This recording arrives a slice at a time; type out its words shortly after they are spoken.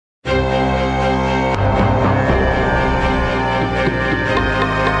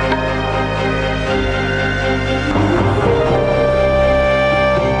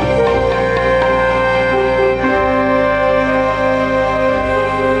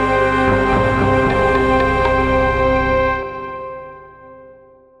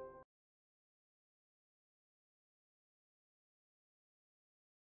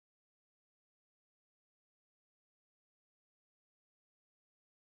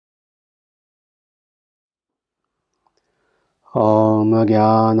Om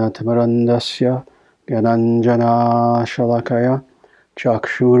Jnanatimrandasya Gyananjana Shalakaya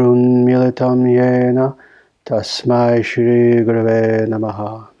Chakshurun Militam Yena Tasmai Shri Gurave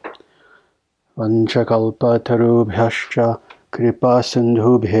Namaha Vanchakalpatarubhyascha Kripa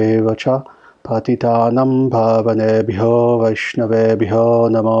Sindhubhyevacha Patitanam Bhavanebhyo Vaishnavebhyo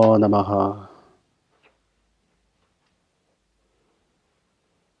Namo Namaha.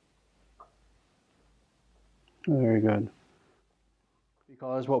 Very good.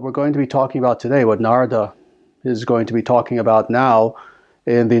 Because what we're going to be talking about today, what Narada is going to be talking about now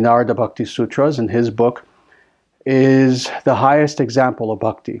in the Narada Bhakti Sutras, in his book, is the highest example of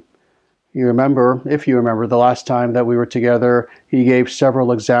bhakti. You remember, if you remember, the last time that we were together, he gave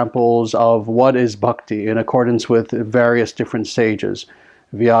several examples of what is bhakti in accordance with various different sages,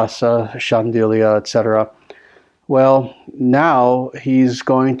 Vyasa, Shandilya, etc. Well, now he's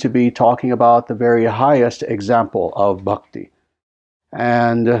going to be talking about the very highest example of bhakti.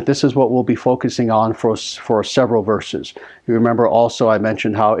 And this is what we'll be focusing on for several verses. You remember also I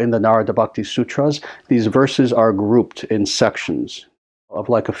mentioned how in the Narada Bhakti Sutras, these verses are grouped in sections of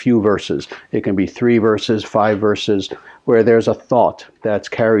like a few verses. It can be 3 verses, 5 verses, where there's a thought that's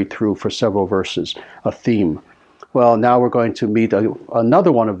carried through for several verses, a theme. Well, now we're going to meet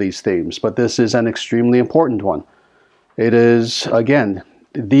another one of these themes, but this is an extremely important one. It is, again,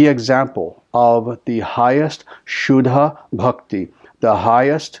 the example of the highest Shuddha Bhakti, the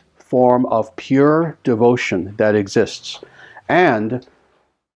highest form of pure devotion that exists. And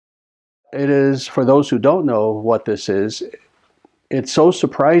it is, for those who don't know what this is, it's so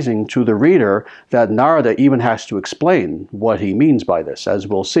surprising to the reader that Narada even has to explain what he means by this, as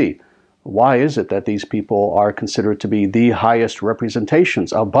we'll see. Why is it that these people are considered to be the highest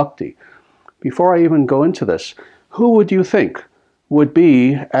representations of bhakti? Before I even go into this, who would you think would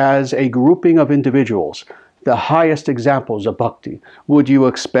be, as a grouping of individuals, the highest examples of bhakti? Would you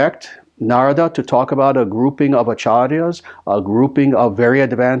expect Narada to talk about a grouping of acharyas, a grouping of very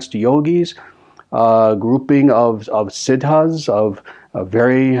advanced yogis, a grouping of siddhas, of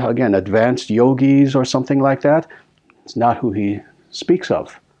very, again, advanced yogis or something like that? It's not who he speaks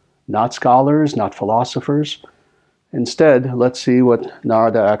of. Not scholars, not philosophers. Instead, let's see what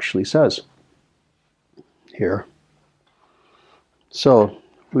Narada actually says here. So,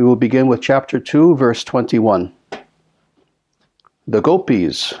 we will begin with chapter 2, verse 21. The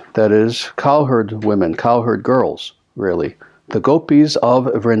Gopis, that is, cowherd women, cowherd girls, really. The Gopis of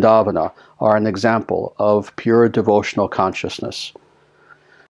Vrindavana are an example of pure devotional consciousness.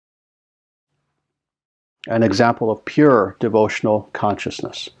 An example of pure devotional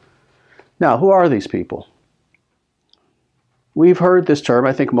consciousness. Now, who are these people? We've heard this term,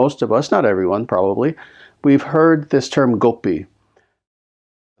 I think most of us, not everyone probably, we've heard this term gopi.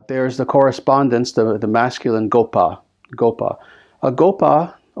 There's the correspondence, the masculine gopa. A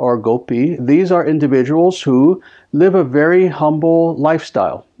gopa or gopi, these are individuals who live a very humble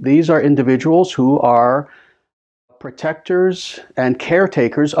lifestyle. These are individuals who are protectors and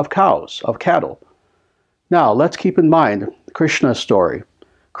caretakers of cows, of cattle. Now, let's keep in mind Krishna's story.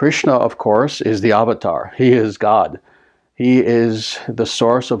 Krishna, of course, is the avatar. He is God. He is the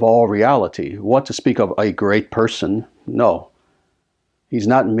source of all reality. What to speak of a great person? No. He's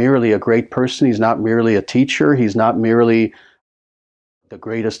not merely a great person. He's not merely a teacher. He's not merely the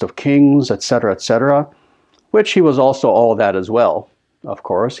greatest of kings, etc., which he was also all that as well, of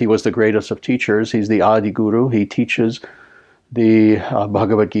course. He was the greatest of teachers. He's the Adi Guru. He teaches the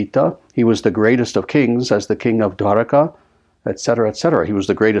Bhagavad Gita. He was the greatest of kings as the king of Dwaraka, etc. He was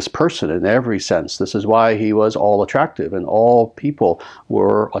the greatest person in every sense. This is why he was all attractive, and all people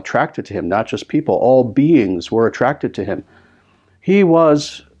were attracted to him. Not just people, all beings were attracted to him. He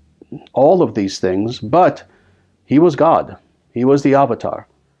was all of these things, but he was God. He was the avatar.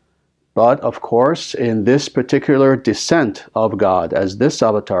 But, of course, in this particular descent of God, as this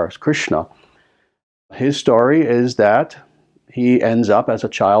avatar, Krishna, his story is that he ends up as a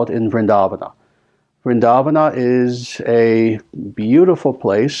child in Vrindavana. Vrindavana is a beautiful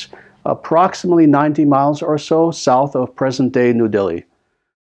place, approximately 90 miles or so south of present-day New Delhi.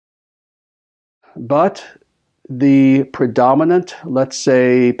 But the predominant, let's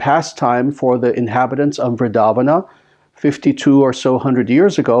say, pastime for the inhabitants of Vrindavana 52 or so hundred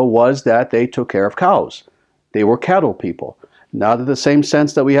years ago was that they took care of cows. They were cattle people. Not in the same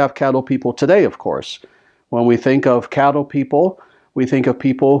sense that we have cattle people today, of course. When we think of cattle people, we think of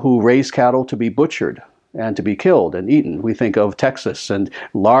people who raise cattle to be butchered and to be killed and eaten. We think of Texas and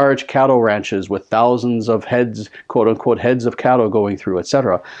large cattle ranches with thousands of heads, quote-unquote, heads of cattle going through,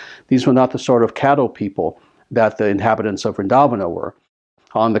 etc. These were not the sort of cattle people that the inhabitants of Vrindavana were.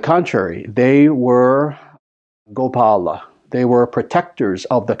 On the contrary, they were Gopala. They were protectors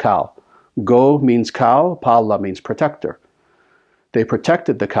of the cow. Go means cow, pala means protector. They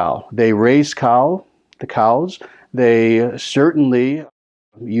protected the cow. They raised the cows. They certainly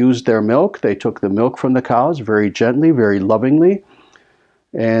used their milk. They took the milk from the cows very gently, very lovingly,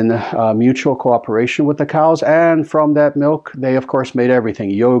 in mutual cooperation with the cows. And from that milk, they of course made everything,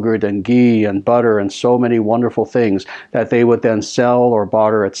 yogurt and ghee and butter and so many wonderful things that they would then sell or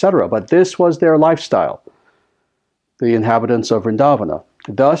barter, etc. But this was their lifestyle, the inhabitants of Vrindavana.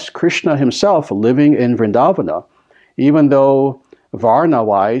 Thus, Krishna himself, living in Vrindavana, even though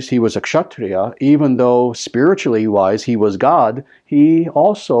Varna-wise he was a Kshatriya, even though spiritually-wise he was God, he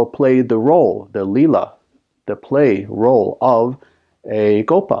also played the role, the lila, the play role of a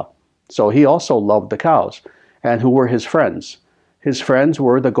Gopa. So he also loved the cows. And who were his friends? His friends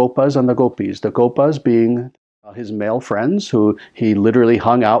were the Gopas and the Gopis. The Gopas being his male friends who he literally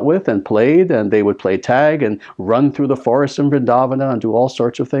hung out with and played, and they would play tag and run through the forest in Vrindavana and do all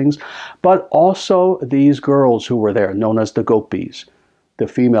sorts of things. But also these girls who were there, known as the Gopis, the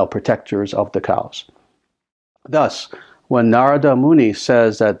female protectors of the cows. Thus, when Narada Muni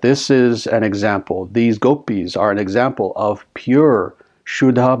says that this is an example, these Gopis are an example of pure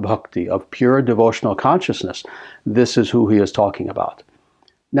Shuddha Bhakti, of pure devotional consciousness, this is who he is talking about.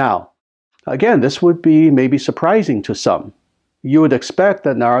 Now, again, this would be maybe surprising to some. You would expect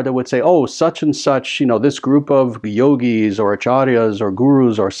that Narada would say, oh, such and such, this group of yogis or acharyas or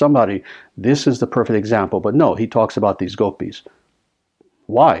gurus or somebody, this is the perfect example. But no, he talks about these Gopis.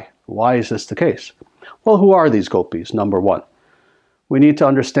 Why? Why is this the case? Well, who are these Gopis, number one? We need to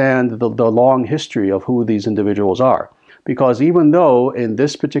understand the long history of who these individuals are. Because even though in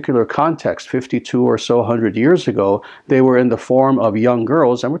this particular context, 52 or so 100 years ago, they were in the form of young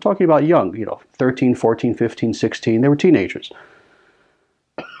girls, and we're talking about young, 13, 14, 15, 16, they were teenagers.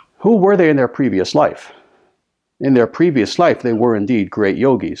 Who were they in their previous life? In their previous life, they were indeed great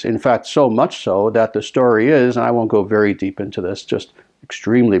yogis. In fact, so much so that the story is, and I won't go very deep into this, just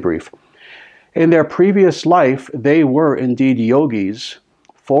extremely brief. In their previous life, they were indeed yogis,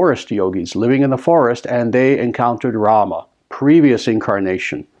 forest yogis, living in the forest, and they encountered Rama, previous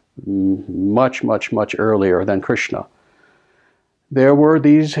incarnation, much, much, much earlier than Krishna. There were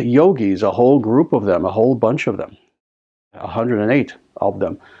these yogis, a whole group of them, a whole bunch of them, 108 of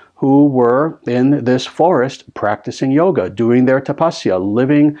them, who were in this forest practicing yoga, doing their tapasya,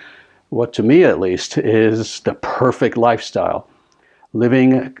 living what to me at least is the perfect lifestyle,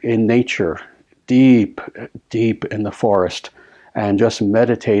 living in nature, deep, deep in the forest, and just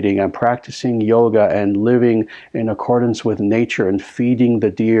meditating and practicing yoga and living in accordance with nature and feeding the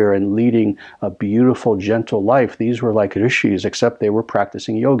deer and leading a beautiful, gentle life. These were like rishis, except they were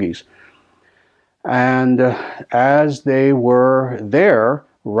practicing yogis. And as they were there,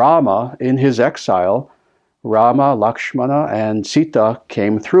 Rama, in his exile, Rama, Lakshmana, and Sita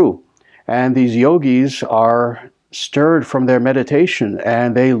came through. And these yogis are stirred from their meditation,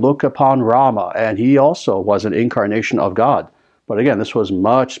 and they look upon Rama, and he also was an incarnation of God. But again, this was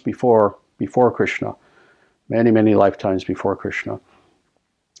much before Krishna, many, many lifetimes before Krishna.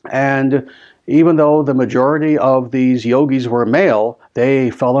 And even though the majority of these yogis were male, they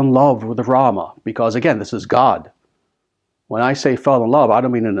fell in love with Rama, because again, this is God. When I say fell in love, I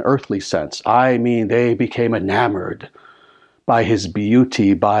don't mean in an earthly sense. I mean they became enamored by his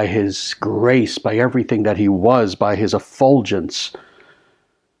beauty, by his grace, by everything that he was, by his effulgence,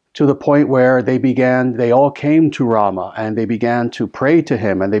 to the point where they all came to Rama and they began to pray to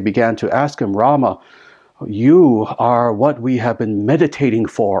him and they began to ask him, Rama, you are what we have been meditating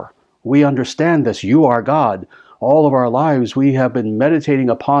for. We understand this. You are God. All of our lives we have been meditating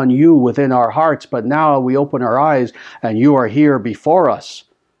upon you within our hearts, but now we open our eyes and you are here before us.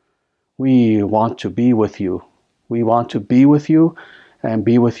 We want to be with you. We want to be with you and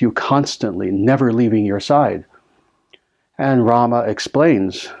be with you constantly, never leaving your side. And Rama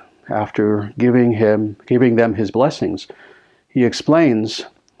explains, after giving them his blessings, he explains,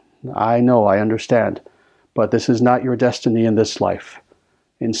 I know, I understand, but this is not your destiny in this life.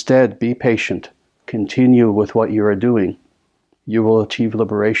 Instead, be patient. Continue with what you are doing. You will achieve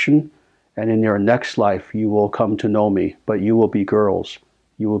liberation, and in your next life you will come to know me, but you will be girls.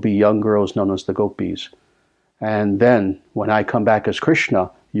 You will be young girls known as the Gopis. And then, when I come back as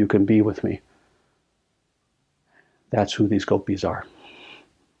Krishna, you can be with me. That's who these Gopis are.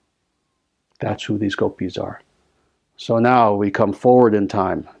 That's who these Gopis are. So now we come forward in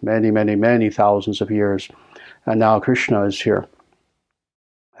time, many, many, many thousands of years, and now Krishna is here.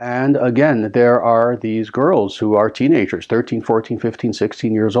 And again, there are these girls who are teenagers, 13, 14, 15,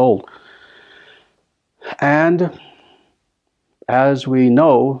 16 years old. And as we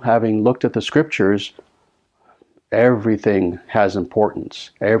know, having looked at the scriptures, Everything has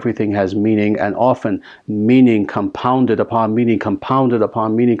importance. Everything has meaning, and often meaning compounded upon meaning, compounded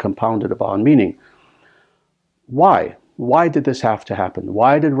upon meaning, compounded upon meaning. Why? Why did this have to happen?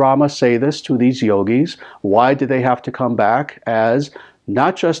 Why did Rama say this to these yogis? Why did they have to come back as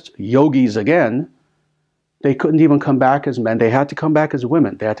not just yogis again? They couldn't even come back as men. They had to come back as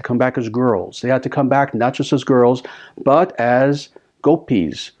women. They had to come back as girls. They had to come back not just as girls, but as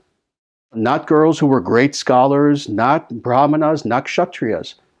gopis. Not girls who were great scholars, not brahmanas, not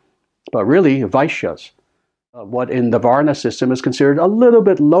kshatriyas, but really vaishyas. What in the Varna system is considered a little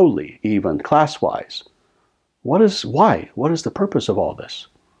bit lowly, even class-wise. Why? What is the purpose of all this?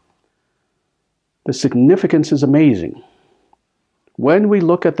 The significance is amazing. When we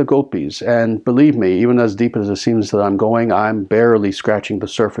look at the gopis, and believe me, even as deep as it seems that I'm going, I'm barely scratching the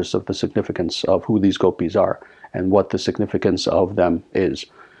surface of the significance of who these gopis are and what the significance of them is.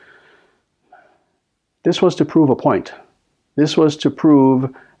 This was to prove a point. This was to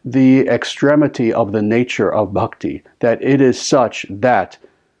prove the extremity of the nature of bhakti, that it is such that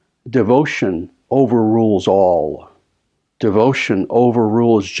devotion overrules all. Devotion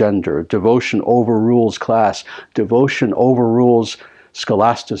overrules gender. Devotion overrules class. Devotion overrules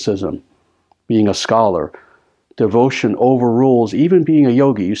scholasticism, being a scholar. Devotion overrules even being a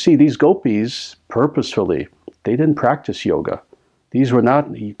yogi. You see, these gopis, purposefully, they didn't practice yoga. These were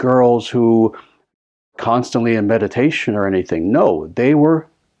not girls who constantly in meditation or anything. No, they were,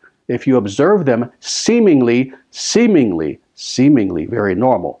 if you observe them, seemingly very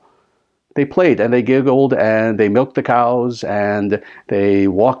normal. They played and they giggled and they milked the cows and they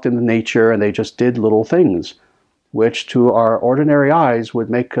walked in the nature and they just did little things, which to our ordinary eyes would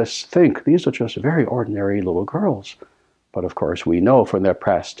make us think these are just very ordinary little girls. But of course we know from their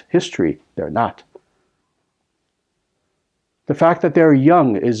past history they're not. The fact that they're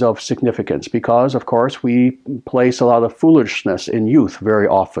young is of significance because, of course, we place a lot of foolishness in youth very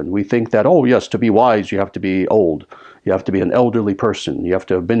often. We think that, oh yes, to be wise you have to be old. You have to be an elderly person. You have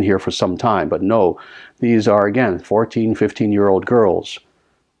to have been here for some time. But no, these are, again, 14, 15-year-old girls.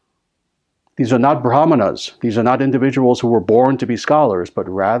 These are not brahmanas. These are not individuals who were born to be scholars, but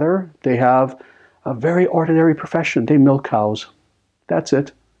rather they have a very ordinary profession. They milk cows. That's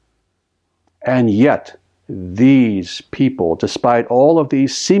it. And yet, these people, despite all of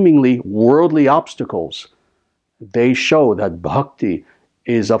these seemingly worldly obstacles, they show that bhakti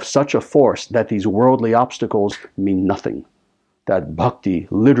is of such a force that these worldly obstacles mean nothing. That bhakti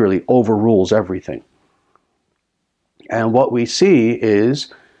literally overrules everything. And what we see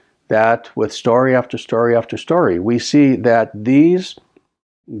is that with story after story after story, we see that these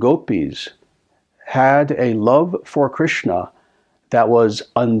gopis had a love for Krishna that was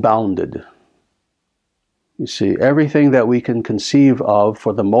unbounded. You see, everything that we can conceive of,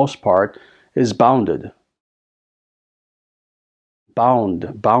 for the most part, is bounded.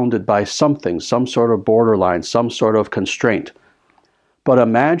 Bounded by something, some sort of borderline, some sort of constraint. But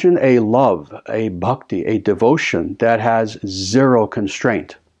imagine a love, a bhakti, a devotion that has zero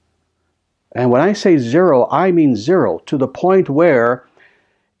constraint. And when I say zero, I mean zero, to the point where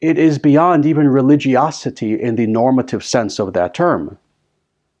it is beyond even religiosity in the normative sense of that term.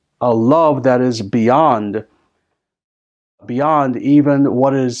 A love that is beyond even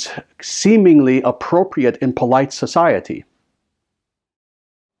what is seemingly appropriate in polite society.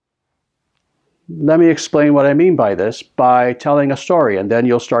 Let me explain what I mean by this by telling a story, and then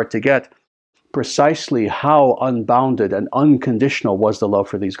you'll start to get precisely how unbounded and unconditional was the love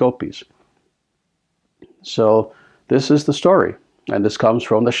for these gopis. So this is the story, and this comes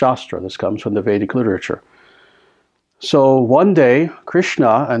from the Shastra, this comes from the Vedic literature. So one day,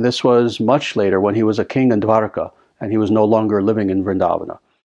 Krishna, and this was much later when he was a king in Dwarka, and he was no longer living in Vrindavana.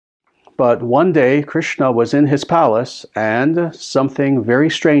 But one day, Krishna was in his palace, and something very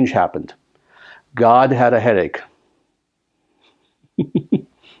strange happened. God had a headache.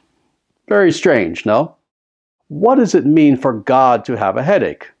 Very strange, no? What does it mean for God to have a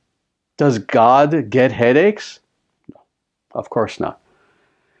headache? Does God get headaches? No, of course not.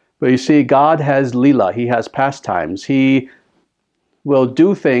 But you see, God has lila, he has pastimes. He will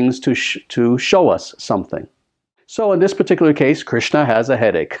do things to show us something. So in this particular case, Krishna has a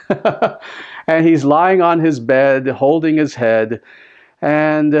headache. And he's lying on his bed, holding his head,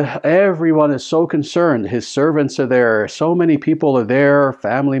 and everyone is so concerned. His servants are there, so many people are there,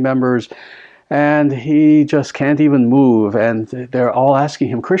 family members, and he just can't even move. And they're all asking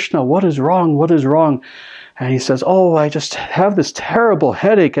him, Krishna, what is wrong? What is wrong? And he says, oh, I just have this terrible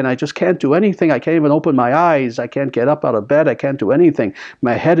headache and I just can't do anything. I can't even open my eyes. I can't get up out of bed. I can't do anything.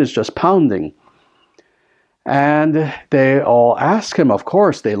 My head is just pounding. And they all ask him, of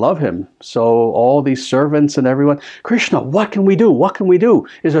course, they love him. So all these servants and everyone, Krishna, what can we do? What can we do?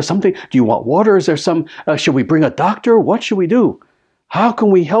 Is there something? Do you want water? Is there some, should we bring a doctor? What should we do? How can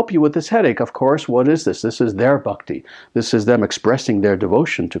we help you with this headache? Of course, what is this? This is their bhakti. This is them expressing their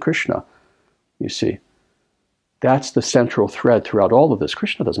devotion to Krishna. You see, that's the central thread throughout all of this.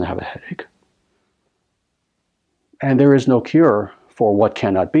 Krishna doesn't have a headache. And there is no cure for what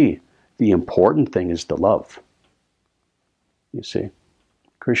cannot be. The important thing is the love. You see,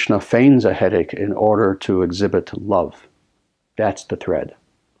 Krishna feigns a headache in order to exhibit love. That's the thread.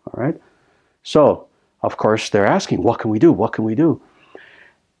 All right? So, of course, they're asking, what can we do? What can we do?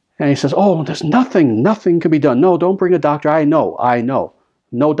 And he says, oh, there's nothing can be done. No, don't bring a doctor. I know.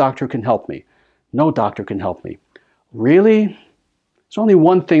 No doctor can help me. No doctor can help me. Really? There's only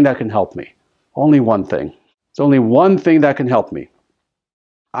one thing that can help me. Only one thing. There's only one thing that can help me.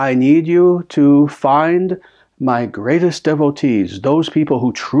 I need you to find my greatest devotees, those people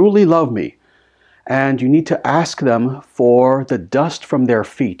who truly love me, and you need to ask them for the dust from their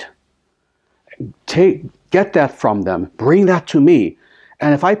feet. Get that from them, bring that to me,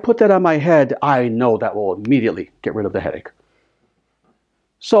 and if I put that on my head, I know that will immediately get rid of the headache.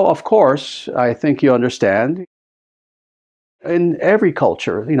 So, of course, I think you understand, in every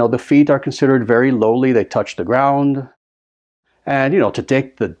culture, the feet are considered very lowly, they touch the ground. And, to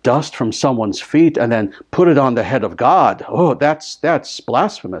take the dust from someone's feet and then put it on the head of God, oh, that's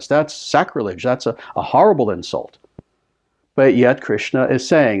blasphemous, that's sacrilege, that's a horrible insult. But yet Krishna is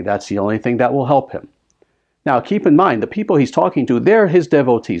saying that's the only thing that will help him. Now, keep in mind, the people he's talking to, they're his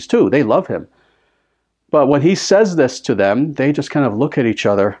devotees too, they love him. But when he says this to them, they just kind of look at each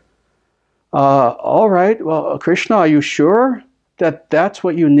other. All right, well, Krishna, are you sure that that's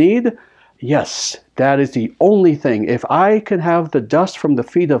what you need? Yes, that is the only thing. If I can have the dust from the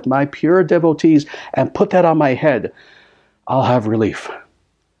feet of my pure devotees and put that on my head, I'll have relief.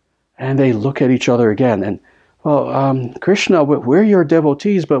 And they look at each other again. And, well, Krishna, we're your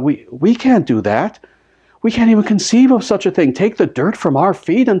devotees, but we can't do that. We can't even conceive of such a thing. Take the dirt from our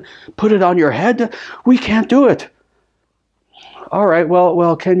feet and put it on your head. We can't do it. All right,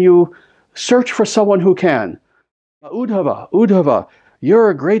 well, can you search for someone who can? Uddhava.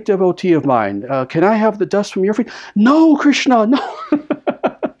 You're a great devotee of mine. Can I have the dust from your feet? No, Krishna, no.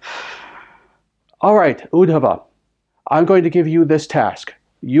 All right, Uddhava, I'm going to give you this task.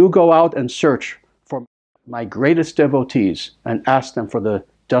 You go out and search for my greatest devotees and ask them for the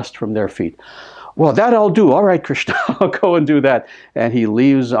dust from their feet. Well, that I'll do. All right, Krishna, I'll go and do that. And he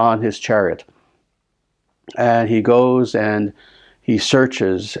leaves on his chariot. And he goes and he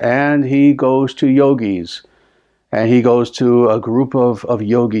searches. And he goes to yogis. And he goes to a group of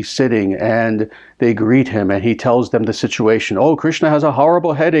yogis sitting, and they greet him, and he tells them the situation. Oh, Krishna has a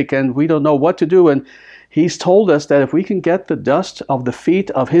horrible headache, and we don't know what to do. And he's told us that if we can get the dust of the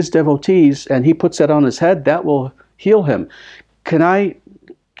feet of his devotees, and he puts that on his head, that will heal him. Do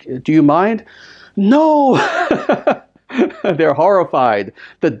you mind? No! They're horrified.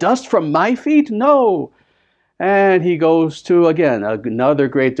 The dust from my feet? No! And he goes to, again, another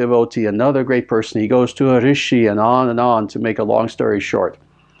great devotee, another great person. He goes to a rishi and on to make a long story short.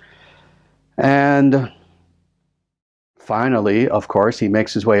 And finally, of course, he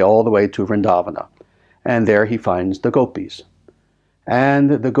makes his way all the way to Vrindavana. And there he finds the Gopis. And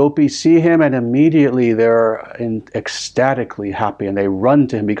the Gopis see him, and immediately they're ecstatically happy, and they run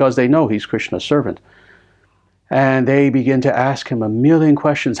to him because they know he's Krishna's servant. And they begin to ask him a million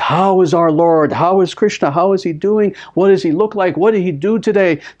questions. How is our Lord? How is Krishna? How is he doing? What does he look like? What did he do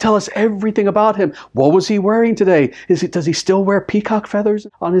today? Tell us everything about him. What was he wearing today? Does he still wear peacock feathers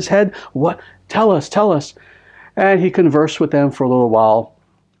on his head? What? Tell us. And he conversed with them for a little while.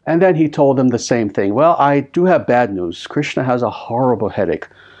 And then he told them the same thing. Well, I do have bad news. Krishna has a horrible headache.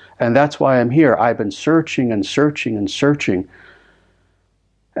 And that's why I'm here. I've been searching and searching and searching.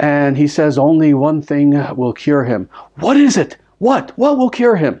 And he says only one thing will cure him. What is it? What will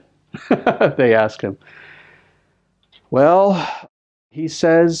cure him? They ask him. Well, he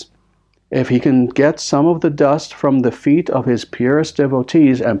says if he can get some of the dust from the feet of his purest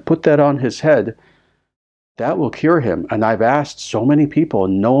devotees and put that on his head, that will cure him. And I've asked so many people,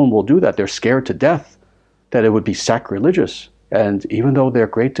 and no one will do that. They're scared to death that it would be sacrilegious. And even though they're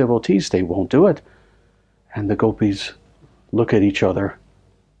great devotees, they won't do it. And the gopis look at each other.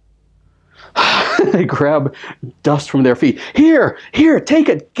 They grab dust from their feet. Here, take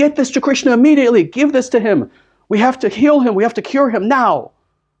it. Get this to Krishna immediately. Give this to him. We have to heal him. We have to cure him now.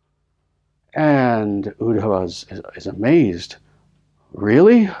 And Uddhava is amazed.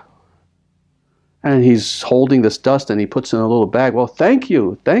 Really? And he's holding this dust and he puts it in a little bag. Well, thank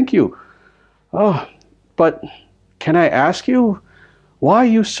you. Oh, But can I ask you, why are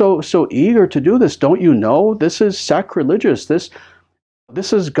you so eager to do this? Don't you know this is sacrilegious?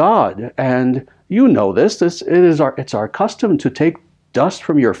 This is God, and you know this. It's our custom to take dust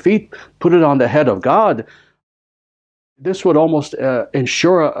from your feet, put it on the head of God. This would almost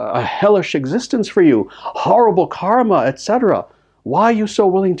ensure a hellish existence for you, horrible karma, etc. Why are you so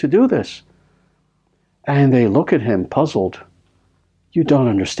willing to do this? And they look at him puzzled. You don't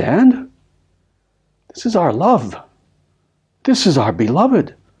understand? This is our love. This is our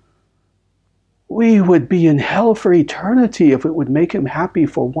beloved. We would be in hell for eternity if it would make him happy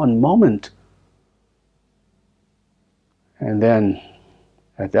for one moment. And then,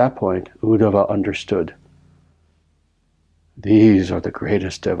 at that point, Uddhava understood. These are the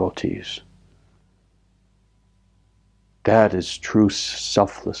greatest devotees. That is true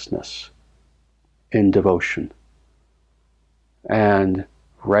selflessness in devotion. And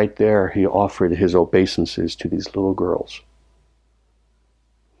right there, he offered his obeisances to these little girls.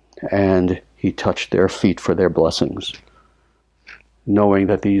 And he touched their feet for their blessings, knowing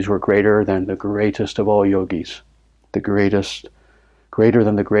that these were greater than the greatest of all yogis, greater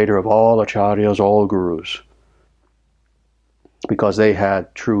than the greater of all acharyas, all gurus, because they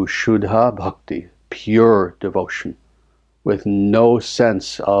had true Shuddha Bhakti, pure devotion, with no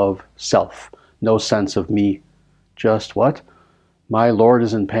sense of self, no sense of me. Just what? My Lord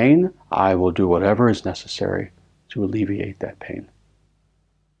is in pain, I will do whatever is necessary to alleviate that pain.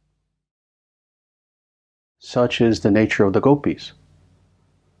 Such is the nature of the Gopis.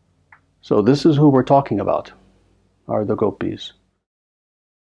 So this is who we're talking about, are the Gopis.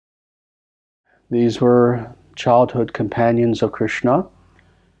 These were childhood companions of Krishna.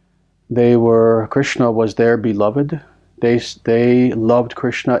 Krishna was their beloved. They loved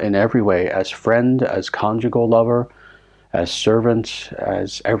Krishna in every way, as friend, as conjugal lover, as servant,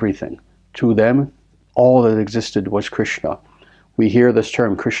 as everything. To them, all that existed was Krishna. We hear this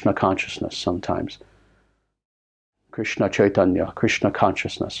term Krishna consciousness sometimes. Krishna Chaitanya, Krishna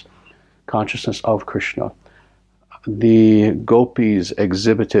consciousness of Krishna. The Gopis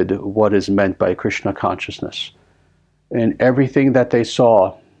exhibited what is meant by Krishna consciousness. In everything that they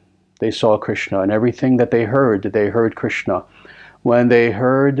saw Krishna. In everything that they heard Krishna. When they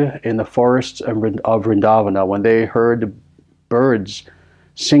heard in the forests of Vrindavana, when they heard birds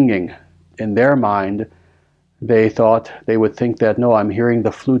singing, in their mind, they would think that, no, I'm hearing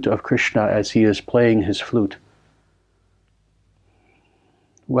the flute of Krishna as he is playing his flute.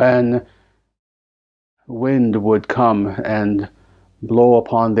 When wind would come and blow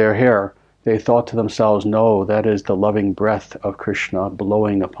upon their hair, they thought to themselves, no, that is the loving breath of Krishna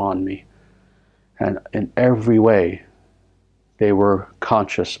blowing upon me. And in every way, they were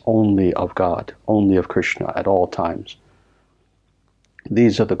conscious only of God, only of Krishna at all times.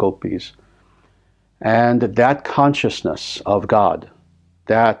 These are the Gopis. And that consciousness of God,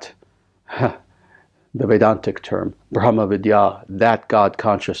 that the Vedantic term, Brahma Vidya, that God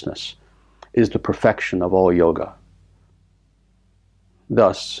consciousness is the perfection of all yoga.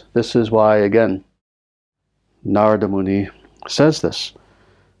 Thus, this is why, again, Narada Muni says this,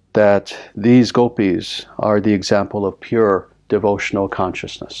 that these Gopis are the example of pure devotional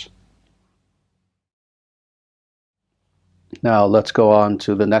consciousness. Now, let's go on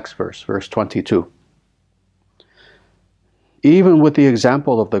to the next verse, verse 22. Even with the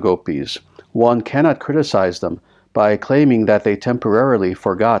example of the Gopis, one cannot criticize them by claiming that they temporarily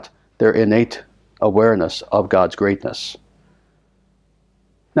forgot their innate awareness of God's greatness.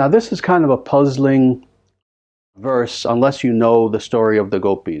 Now, this is kind of a puzzling verse unless you know the story of the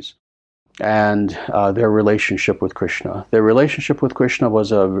Gopis and their relationship with Krishna. Their relationship with Krishna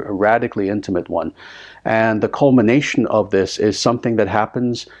was a radically intimate one. And the culmination of this is something that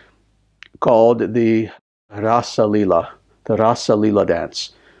happens called the Rasa Lila, the Rasa Lila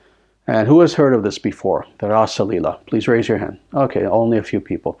dance. And who has heard of this before? The Rasa Lila. Please raise your hand. Okay, only a few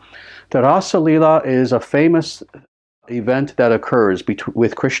people. The Rasa Lila is a famous event that occurs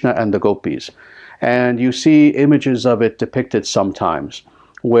with Krishna and the Gopis. And you see images of it depicted sometimes,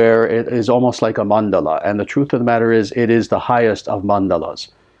 where it is almost like a mandala. And the truth of the matter is, it is the highest of mandalas.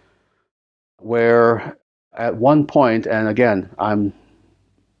 Where at one point, and again, I'm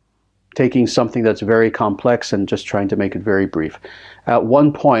taking something that's very complex and just trying to make it very brief. At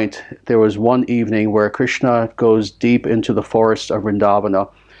one point, there was one evening where Krishna goes deep into the forest of Vrindavana,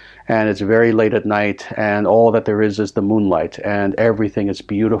 and it's very late at night, and all that there is the moonlight, and everything is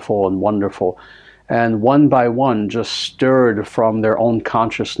beautiful and wonderful. And one by one, just stirred from their own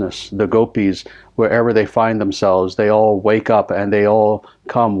consciousness, the Gopis, wherever they find themselves, they all wake up and they all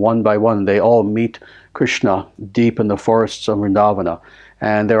come one by one. They all meet Krishna deep in the forests of Vrindavana.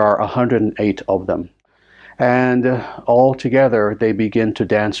 And there are 108 of them. And all together they begin to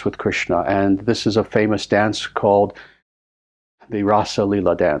dance with Krishna. And this is a famous dance called the Rasa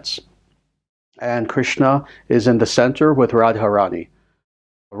Lila dance. And Krishna is in the center with Radharani.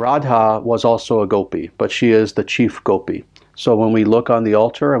 Radha was also a gopi, but she is the chief gopi. So when we look on the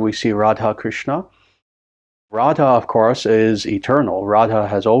altar and we see Radha Krishna, Radha, of course, is eternal. Radha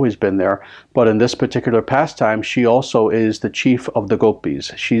has always been there. But in this particular pastime, she also is the chief of the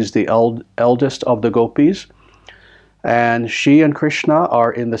gopis. She's the eldest of the gopis. And she and Krishna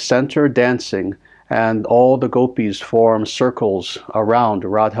are in the center dancing. And all the gopis form circles around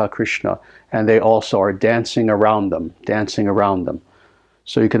Radha Krishna. And they also are dancing around them, dancing around them.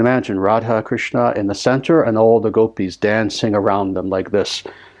 So you can imagine Radha Krishna in the center and all the gopis dancing around them like this.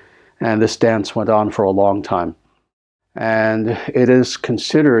 And this dance went on for a long time. And it is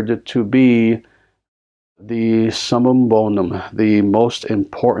considered to be the summum bonum, the most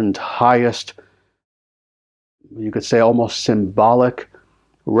important, highest, you could say almost symbolic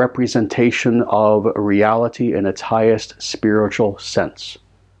representation of reality in its highest spiritual sense.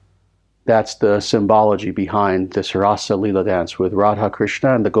 That's the symbology behind this Rasa Lila dance with Radha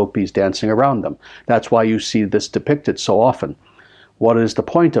Krishna and the gopis dancing around them. That's why you see this depicted so often. What is the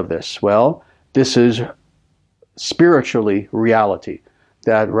point of this? Well, this is spiritually reality.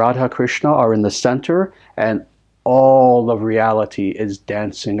 That Radha Krishna are in the center and all of reality is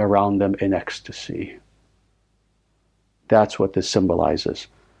dancing around them in ecstasy. That's what this symbolizes.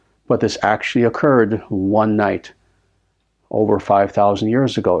 But this actually occurred one night over 5,000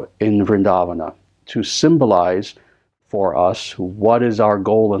 years ago in Vrindavana to symbolize for us what is our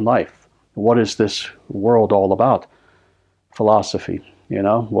goal in life. What is this world all about? Philosophy, you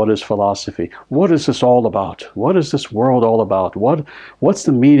know, what is philosophy? What is this all about? What is this world all about? What's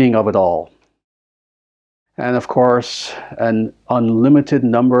the meaning of it all? And of course, an unlimited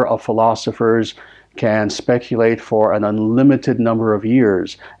number of philosophers can speculate for an unlimited number of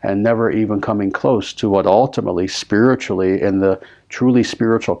years and never even coming close to what ultimately, spiritually, in the truly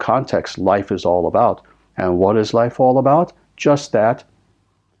spiritual context, life is all about. And what is life all about? Just that,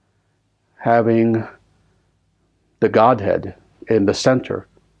 having the Godhead in the center,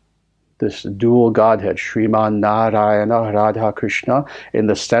 this dual Godhead, Sriman Narayana Radha Krishna, in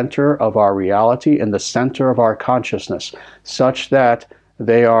the center of our reality, in the center of our consciousness, such that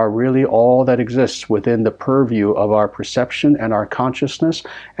they are really all that exists within the purview of our perception and our consciousness,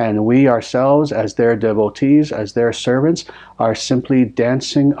 and we ourselves, as their devotees, as their servants, are simply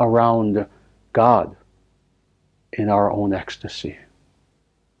dancing around God in our own ecstasy,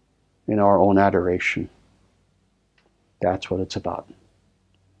 in our own adoration. That's what it's about.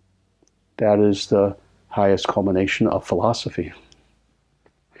 That is the highest culmination of philosophy,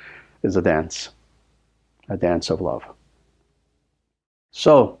 is a dance of love.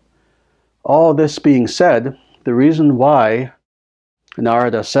 So, all this being said, the reason why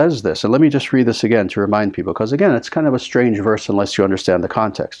Narada says this, and let me just read this again to remind people, because again, it's kind of a strange verse unless you understand the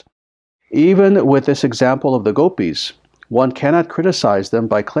context. Even with this example of the gopis, one cannot criticize them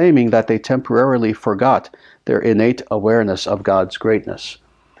by claiming that they temporarily forgot their innate awareness of God's greatness.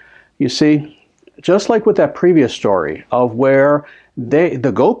 You see, just like with that previous story of where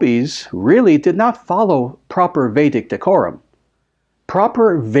the gopis really did not follow proper Vedic decorum.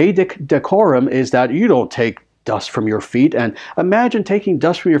 Proper Vedic decorum is that you don't take dust from your feet, and imagine taking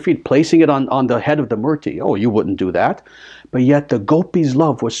dust from your feet, placing it on the head of the murti. Oh, you wouldn't do that. But yet the gopis'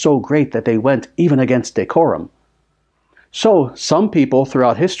 love was so great that they went even against decorum. So some people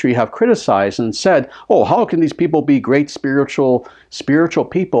throughout history have criticized and said, oh, how can these people be great spiritual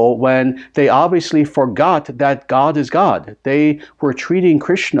people when they obviously forgot that God is God? They were treating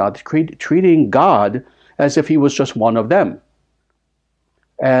Krishna, treating God as if he was just one of them.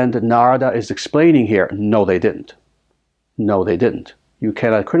 And Narada is explaining here, no, they didn't. No, they didn't. You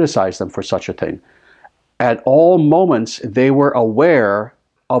cannot criticize them for such a thing. At all moments, they were aware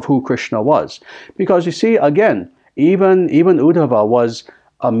of who Krishna was. Because you see, again, even Uddhava was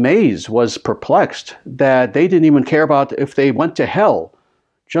amazed, was perplexed that they didn't even care about if they went to hell,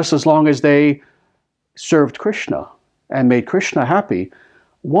 just as long as they served Krishna and made Krishna happy.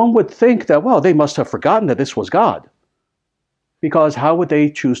 One would think that, well, they must have forgotten that this was God. Because how would they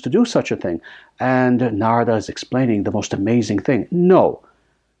choose to do such a thing? And Narada is explaining the most amazing thing. No,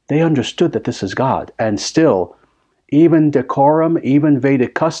 they understood that this is God, and still, even decorum, even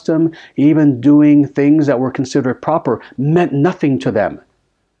Vedic custom, even doing things that were considered proper meant nothing to them,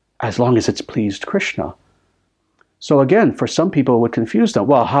 as long as it's pleased Krishna. So again, for some people it would confuse them.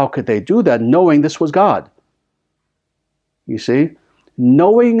 Well, how could they do that knowing this was God? You see?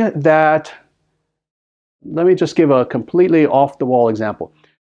 Knowing that, let me just give a completely off-the-wall example.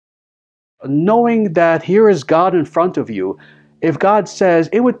 knowing that here is God in front of you. If God says,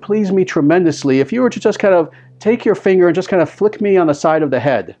 it would please me tremendously if you were to just kind of take your finger and just kind of flick me on the side of the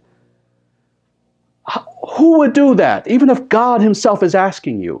head. Who would do that, even if God himself is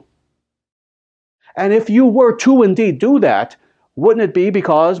asking you? And if you were to indeed do that, wouldn't it be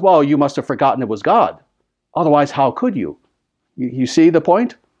because, well, you must have forgotten it was God? Otherwise, how could you? You see the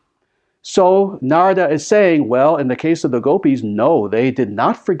point? So Narada is saying, well, in the case of the gopis, no, they did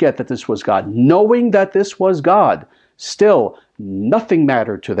not forget that this was God. Knowing that this was God, still nothing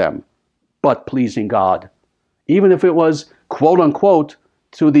mattered to them but pleasing God. Even if it was, quote unquote,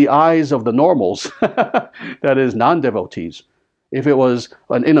 to the eyes of the normals, that is, non-devotees, if it was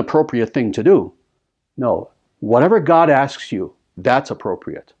an inappropriate thing to do. No, whatever God asks you, that's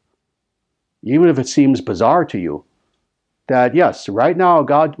appropriate. Even if it seems bizarre to you, that yes, right now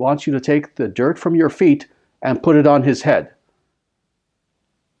God wants you to take the dirt from your feet and put it on his head.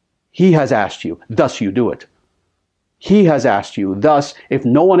 He has asked you, thus you do it. He has asked you, thus, if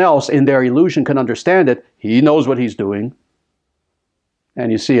no one else in their illusion can understand it, he knows what he's doing.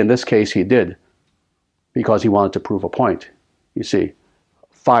 And you see, in this case, he did, because he wanted to prove a point. You see,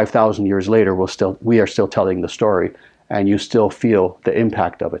 5,000 years later, we are still telling the story, and you still feel the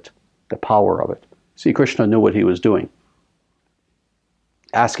impact of it, the power of it. See, Krishna knew what he was doing,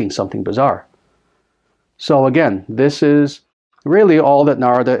 asking something bizarre. So again, this is really all that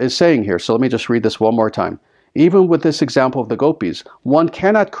Narada is saying here. So let me just read this one more time. Even with this example of the gopis, one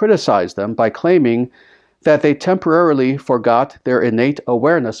cannot criticize them by claiming that they temporarily forgot their innate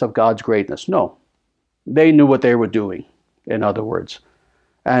awareness of God's greatness. No, they knew what they were doing, in other words.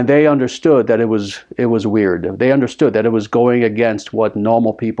 And they understood that it was weird. They understood that it was going against what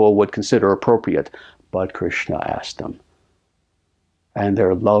normal people would consider appropriate. But Krishna asked them. And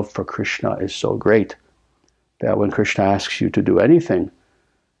their love for Krishna is so great that when Krishna asks you to do anything,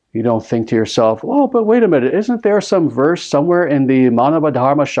 you don't think to yourself, oh, but wait a minute, isn't there some verse somewhere in the Manava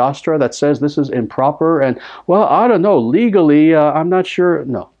Dharma Shastra that says this is improper? And, well, I don't know, legally, I'm not sure.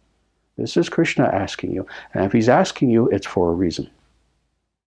 No, this is Krishna asking you. And if he's asking you, it's for a reason.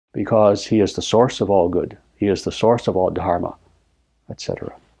 Because he is the source of all good. He is the source of all dharma,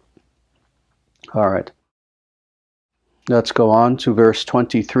 etc. All right. Let's go on to verse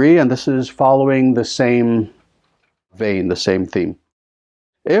 23, and this is following the same vein, the same theme.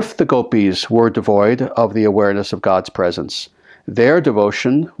 If the gopis were devoid of the awareness of God's presence, their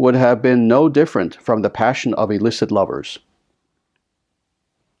devotion would have been no different from the passion of illicit lovers.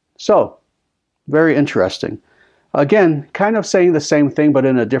 So, very interesting. Again, kind of saying the same thing, but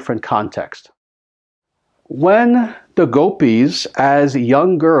in a different context. When the gopis, as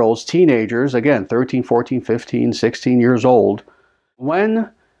young girls, teenagers, again, 13, 14, 15, 16 years old, when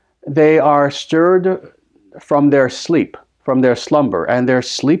they are stirred from their sleep, from their slumber, and they're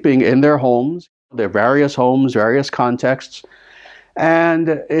sleeping in their homes, their various homes, various contexts, and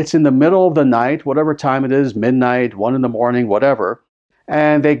it's in the middle of the night, whatever time it is, midnight, 1 in the morning, whatever,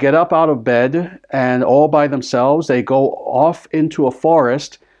 and they get up out of bed, and all by themselves, they go off into a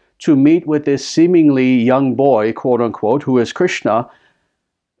forest to meet with this seemingly young boy, quote unquote, who is Krishna.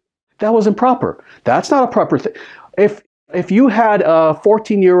 That was improper. That's not a proper thing. If you had a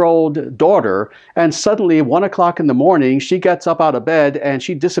 14-year-old daughter and suddenly 1 o'clock in the morning, she gets up out of bed and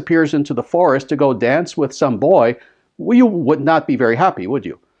she disappears into the forest to go dance with some boy, well, you would not be very happy, would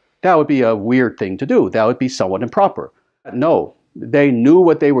you? That would be a weird thing to do. That would be somewhat improper. No, they knew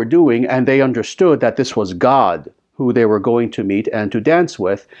what they were doing and they understood that this was God who they were going to meet and to dance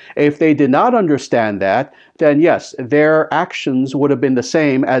with. If they did not understand that, then yes, their actions would have been the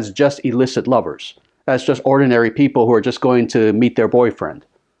same as just illicit lovers. As just ordinary people who are just going to meet their boyfriend.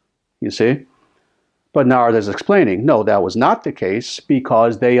 You see? But Narada is explaining, no, that was not the case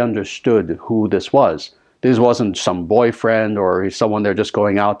because they understood who this was. This wasn't some boyfriend or someone they're just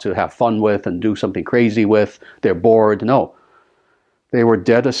going out to have fun with and do something crazy with. They're bored. No. They were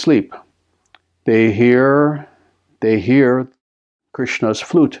dead asleep. They hear Krishna's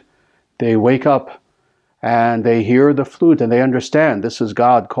flute. They wake up and they hear the flute and they understand this is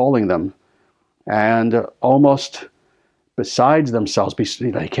God calling them. And almost besides themselves,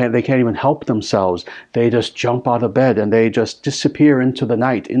 they can't even help themselves. They just jump out of bed and they just disappear into the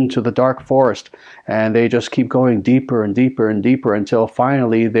night, into the dark forest. And they just keep going deeper and deeper and deeper until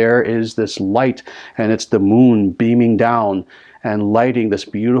finally there is this light and it's the moon beaming down and lighting this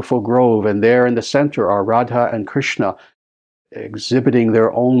beautiful grove. And there in the center are Radha and Krishna exhibiting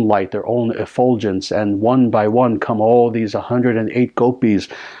their own light, their own effulgence. And one by one come all these 108 gopis.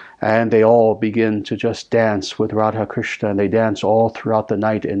 And they all begin to just dance with Radha Krishna, and they dance all throughout the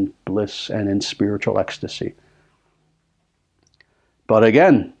night in bliss and in spiritual ecstasy. But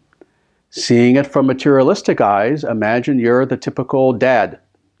again, Seeing it from materialistic eyes, imagine you're the typical dad,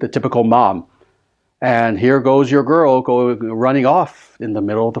 the typical mom, and here goes your girl running off in the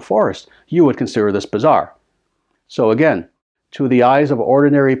middle of the forest. You would consider this bizarre. So again, to the eyes of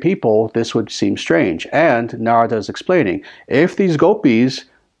ordinary people, this would seem strange. And Narada is explaining, if these gopis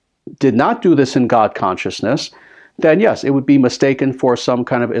did not do this in God consciousness, then yes, it would be mistaken for some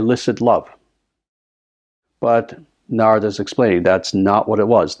kind of illicit love. But Narada is explaining that's not what it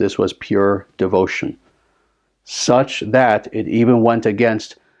was. This was pure devotion, such that it even went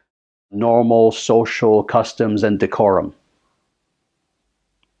against normal social customs and decorum.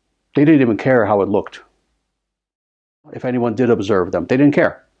 They didn't even care how it looked. If anyone did observe them, they didn't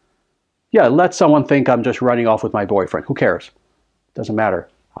care. Yeah, let someone think I'm just running off with my boyfriend. Who cares? Doesn't matter.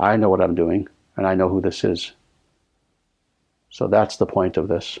 I know what I'm doing, and I know who this is. So that's the point of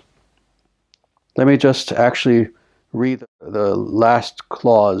this. Let me just actually read the last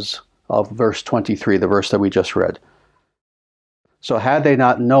clause of verse 23, the verse that we just read. So had they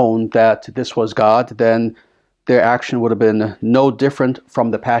not known that this was God, then their action would have been no different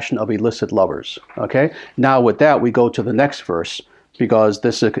from the passion of illicit lovers. Okay? Now with that, we go to the next verse, because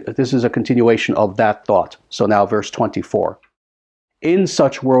this is a continuation of that thought. So now verse 24. In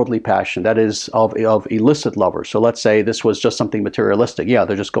such worldly passion, that is of illicit lovers. So let's say this was just something materialistic. Yeah,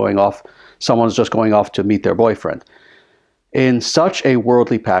 they're just going off, someone's just going off to meet their boyfriend. In such a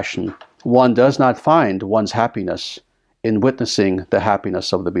worldly passion, one does not find one's happiness in witnessing the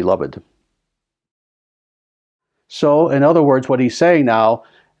happiness of the beloved. So, in other words, what he's saying now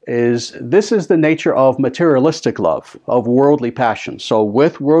is this is the nature of materialistic love, of worldly passion. So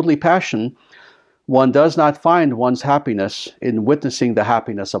with worldly passion, one does not find one's happiness in witnessing the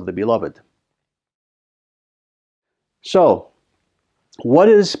happiness of the beloved. So, what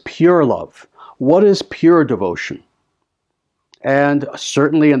is pure love? What is pure devotion? And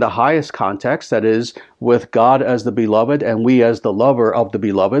certainly in the highest context, that is, with God as the beloved and we as the lover of the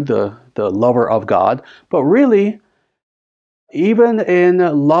beloved, the lover of God. But really, even in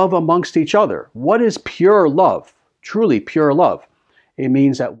love amongst each other, what is pure love? Truly pure love. It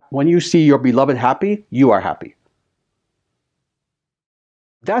means that when you see your beloved happy, you are happy.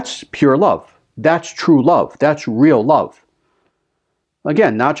 That's pure love. That's true love. That's real love.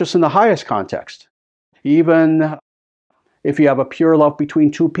 Again, not just in the highest context. Even if you have a pure love between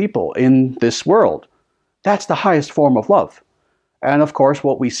two people in this world, that's the highest form of love. And of course,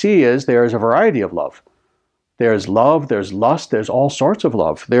 what we see is there's a variety of love. There's love, there's lust, there's all sorts of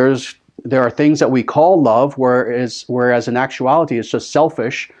love. There are things that we call love, whereas in actuality it's just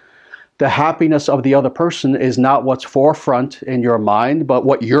selfish. The happiness of the other person is not what's forefront in your mind, but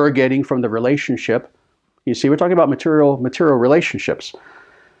what you're getting from the relationship. You see, we're talking about material relationships.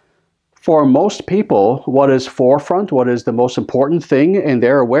 For most people, what is forefront, what is the most important thing in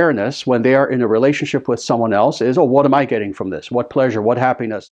their awareness when they are in a relationship with someone else is, oh, what am I getting from this? What pleasure, what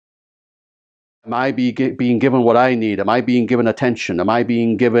happiness? Am I being given what I need? Am I being given attention? Am I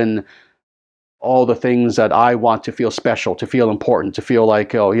being given all the things that I want to feel special, to feel important, to feel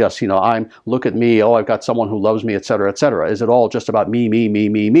like, oh, yes, look at me, oh, I've got someone who loves me, etc., etc. Is it all just about me, me, me,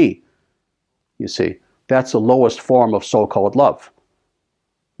 me, me? You see, that's the lowest form of so-called love.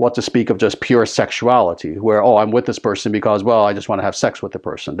 What to speak of just pure sexuality, where, oh, I'm with this person because, well, I just want to have sex with the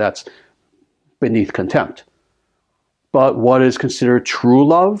person. That's beneath contempt. But what is considered true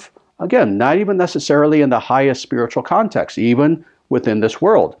love? Again, not even necessarily in the highest spiritual context, even within this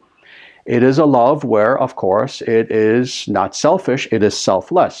world. It is a love where, of course, it is not selfish, it is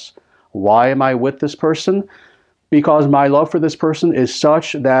selfless. Why am I with this person? Because my love for this person is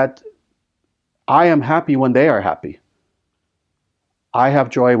such that I am happy when they are happy. I have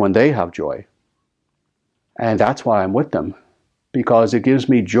joy when they have joy. And that's why I'm with them. Because it gives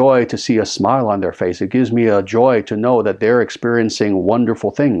me joy to see a smile on their face. It gives me a joy to know that they're experiencing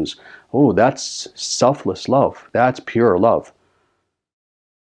wonderful things. Oh, that's selfless love. That's pure love.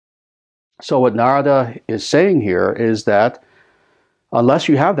 So what Narada is saying here is that unless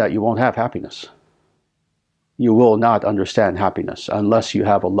you have that, you won't have happiness. You will not understand happiness unless you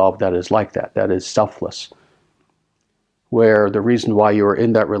have a love that is like that is selfless. Where the reason why you are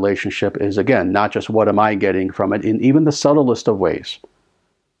in that relationship is, again, not just what am I getting from it, in even the subtlest of ways.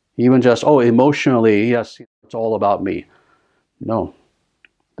 Even just, oh, emotionally, yes, it's all about me. No.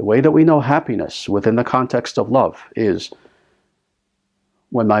 The way that we know happiness within the context of love is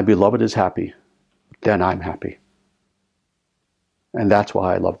when my beloved is happy, then I'm happy. And that's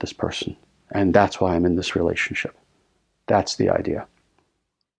why I love this person. And that's why I'm in this relationship. That's the idea.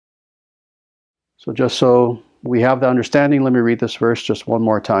 So just so we have the understanding, let me read this verse just one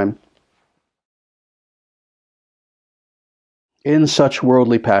more time. In such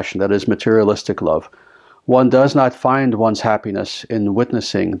worldly passion, that is materialistic love, one does not find one's happiness in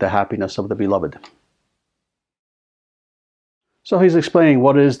witnessing the happiness of the beloved. So he's explaining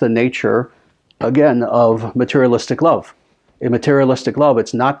what is the nature, again, of materialistic love. In materialistic love,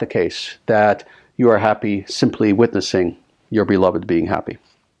 it's not the case that you are happy simply witnessing your beloved being happy.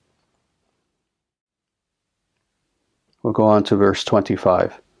 We'll go on to verse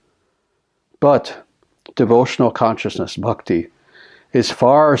 25. But devotional consciousness, bhakti, is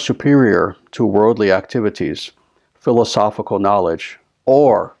far superior to worldly activities, philosophical knowledge,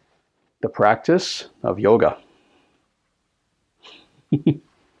 or the practice of yoga. Let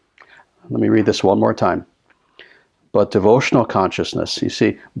me read this one more time. But devotional consciousness, you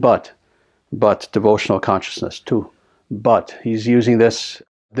see, but devotional consciousness too. But he's using this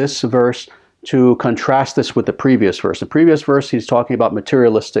verse to contrast this with the previous verse. The previous verse, he's talking about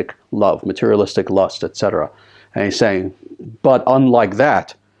materialistic love, materialistic lust, etc. And he's saying, but unlike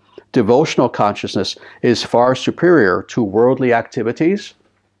that, devotional consciousness is far superior to worldly activities,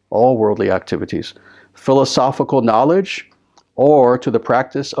 all worldly activities, philosophical knowledge, or to the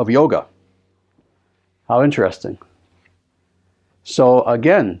practice of yoga. How interesting. So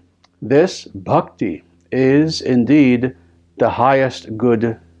again, this bhakti is indeed the highest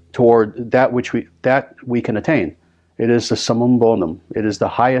good toward that which we can attain. It is the summum bonum. It is the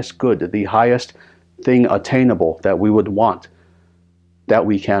highest good, the highest thing attainable that we would want, that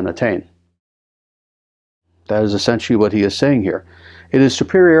we can attain. That is essentially what he is saying here. It is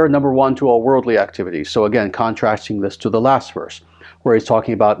superior, number one, to all worldly activities. So again, contrasting this to the last verse, where he's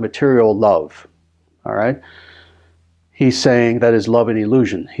talking about material love. All right? He's saying that is love and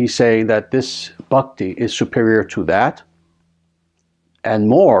illusion. He's saying that this bhakti is superior to that. And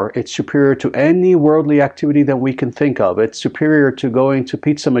more, it's superior to any worldly activity that we can think of. It's superior to going to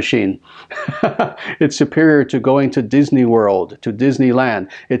pizza machine. It's superior to going to Disney World, to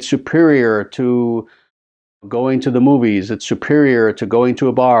Disneyland. It's superior to going to the movies. It's superior to going to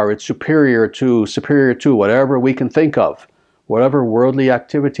a bar. It's superior to whatever we can think of. Whatever worldly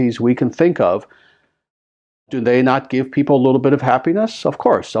activities we can think of. Do they not give people a little bit of happiness? Of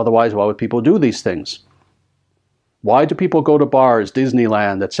course. Otherwise, why would people do these things? Why do people go to bars,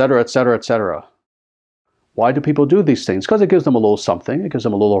 Disneyland, etc., etc., etc.? Why do people do these things? Because it gives them a little something. It gives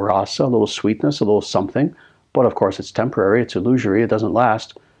them a little rasa, a little sweetness, a little something. But of course, it's temporary. It's illusory. It doesn't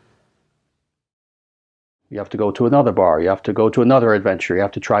last. You have to go to another bar. You have to go to another adventure. You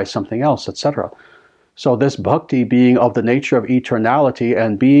have to try something else, etc. So this bhakti being of the nature of eternality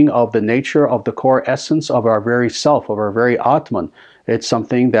and being of the nature of the core essence of our very self, of our very Atman, it's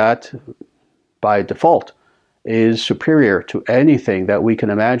something that, by default, is superior to anything that we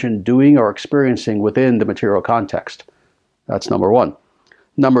can imagine doing or experiencing within the material context. That's number one.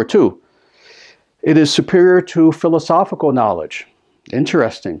 Number two, it is superior to philosophical knowledge.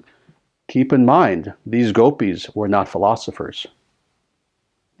 Interesting. Keep in mind, these gopis were not philosophers.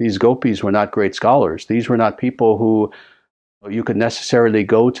 These gopis were not great scholars. These were not people who you could necessarily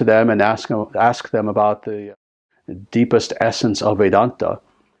go to them and ask them about the deepest essence of Vedanta.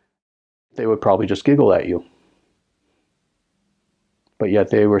 They would probably just giggle at you. But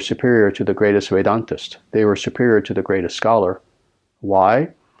yet they were superior to the greatest Vedantist. They were superior to the greatest scholar. Why?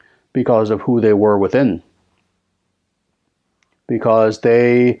 Because of who they were within. Because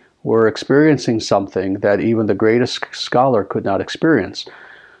they were experiencing something that even the greatest scholar could not experience.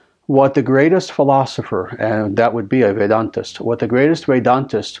 What the greatest philosopher, and that would be a Vedantist, what the greatest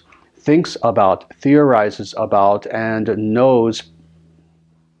Vedantist thinks about, theorizes about, and knows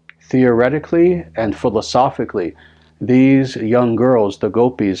theoretically and philosophically, these young girls, the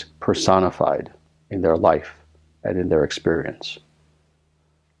gopis, personified in their life and in their experience.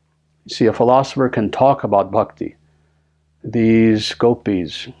 You see, a philosopher can talk about bhakti. These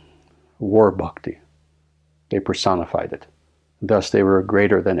gopis were bhakti. They personified it. Thus, they were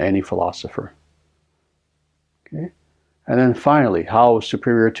greater than any philosopher. Okay? And then finally, how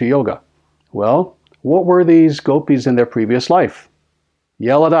superior to yoga? Well, what were these gopis in their previous life?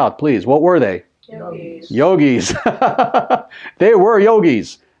 Yell it out, please. What were they? Yogis. Yogis. They were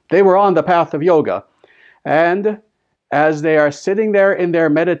yogis. They were on the path of yoga. And as they are sitting there in their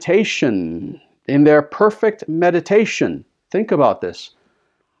meditation, in their perfect meditation, think about this.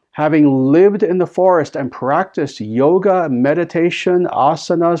 Having lived in the forest and practiced yoga, meditation,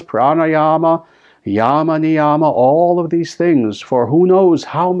 asanas, pranayama, yama, niyama, all of these things for who knows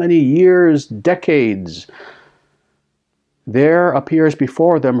how many years, decades, there appears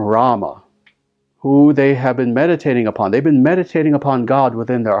before them Rama, who they have been meditating upon. They've been meditating upon God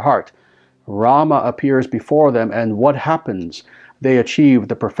within their heart. Rama appears before them, and what happens? they achieve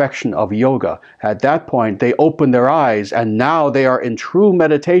the perfection of yoga. At that point, they open their eyes, and now they are in true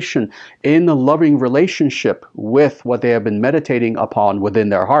meditation, in a loving relationship with what they have been meditating upon within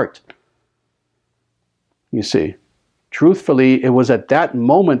their heart. You see, truthfully, it was at that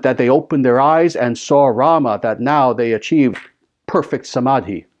moment that they opened their eyes and saw Rama that now they achieved perfect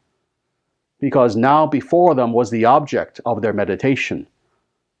samadhi. Because now before them was the object of their meditation.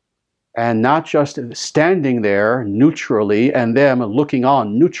 And not just standing there neutrally and them looking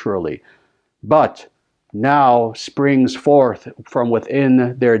on neutrally, but now springs forth from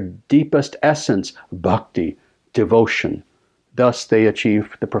within their deepest essence, bhakti, devotion. Thus they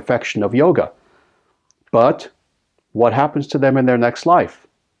achieve the perfection of yoga. But what happens to them in their next life?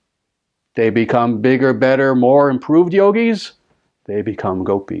 They become bigger, better, more improved yogis? They become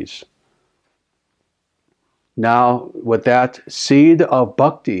gopis. Now, with that seed of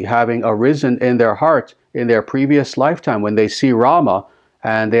bhakti having arisen in their heart in their previous lifetime, when they see Rama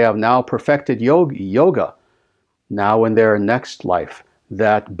and they have now perfected yoga, now in their next life,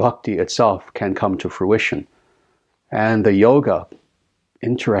 that bhakti itself can come to fruition. And the yoga,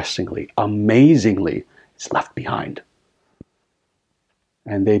 interestingly, amazingly, is left behind.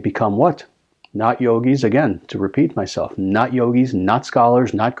 And they become what? Not yogis, again, to repeat myself, not yogis, not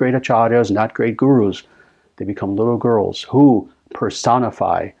scholars, not great acharyas, not great gurus. They become little girls who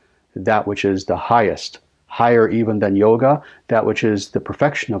personify that which is the highest, higher even than yoga, that which is the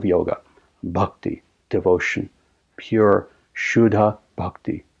perfection of yoga, bhakti, devotion, pure Shuddha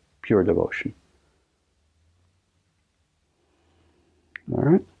bhakti, pure devotion. All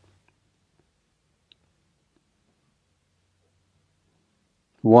right.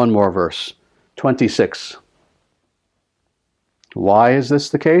 One more verse, 26. Why is this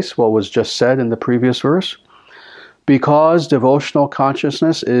the case? What was just said in the previous verse? Because devotional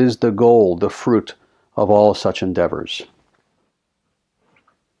consciousness is the goal, the fruit of all such endeavors.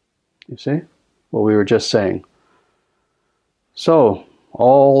 You see what we were just saying? So,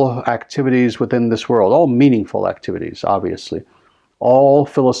 all activities within this world, all meaningful activities, obviously, all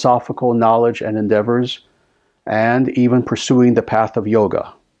philosophical knowledge and endeavors, and even pursuing the path of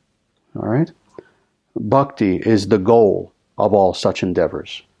yoga. All right? Bhakti is the goal of all such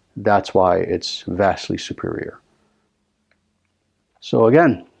endeavors. That's why it's vastly superior. So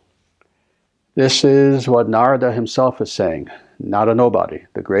again, this is what Narada himself is saying. Not a nobody,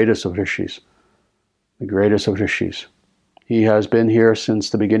 the greatest of rishis. The greatest of rishis. He has been here since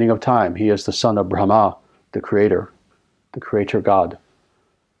the beginning of time. He is the son of Brahma, the creator God.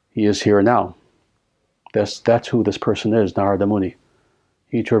 He is here now. That's who this person is, Narada Muni.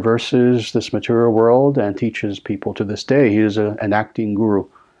 He traverses this material world and teaches people to this day. He is an acting guru.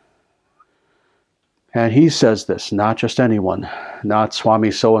 And he says this, not just anyone, not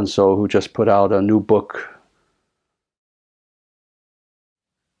Swami so-and-so who just put out a new book,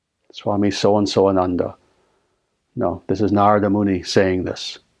 Swami so-and-so Ananda. No, this is Narada Muni saying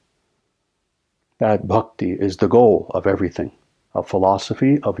this. That bhakti is the goal of everything, of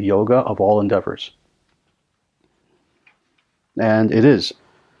philosophy, of yoga, of all endeavors. And it is.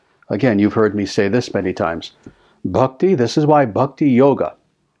 Again, you've heard me say this many times. Bhakti, this is why bhakti yoga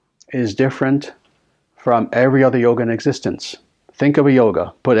is different from every other yoga in existence. Think of a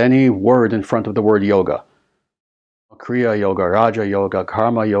yoga. Put any word in front of the word yoga. Kriya yoga, Raja yoga,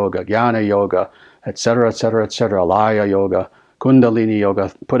 Karma yoga, Jnana yoga, etc., etc., etc., Laya yoga, Kundalini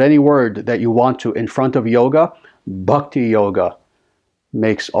yoga. Put any word that you want to in front of yoga. Bhakti yoga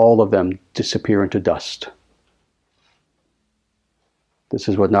makes all of them disappear into dust. This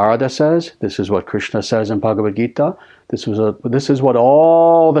is what Narada says. This is what Krishna says in Bhagavad Gita. This is what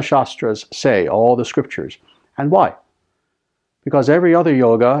all the Shastras say, all the scriptures. And why? Because every other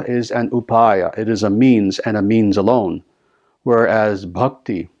yoga is an upaya. It is a means and a means alone. Whereas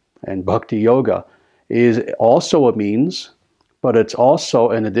bhakti and bhakti yoga is also a means, but it's also,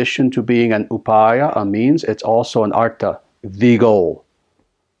 in addition to being an upaya, a means, it's also an artha, the goal.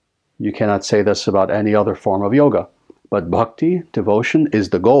 You cannot say this about any other form of yoga. But bhakti, devotion, is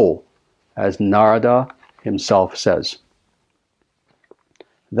the goal, as Narada himself says.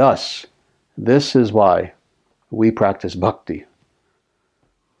 Thus, this is why we practice bhakti.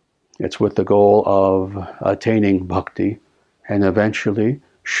 It's with the goal of attaining bhakti and eventually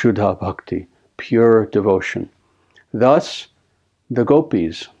Shuddha bhakti, pure devotion. Thus, the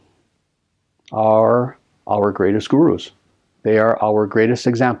gopis are our greatest gurus. They are our greatest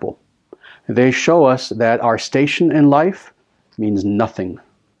example. They show us that our station in life means nothing.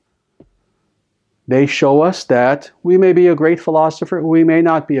 They show us that we may be a great philosopher, we may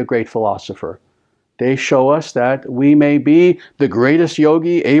not be a great philosopher. They show us that we may be the greatest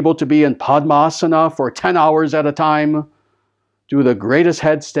yogi, able to be in Padmasana for 10 hours at a time, do the greatest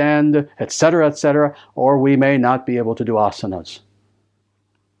headstand, etc., or we may not be able to do asanas.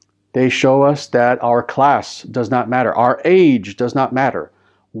 They show us that our class does not matter. Our age does not matter.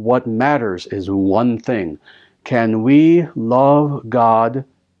 What matters is one thing. Can we love God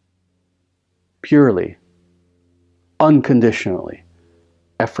purely, unconditionally,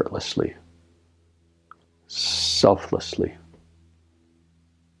 effortlessly, selflessly?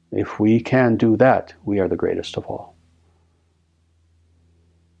 If we can do that, we are the greatest of all.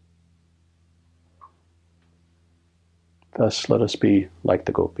 Thus, let us be like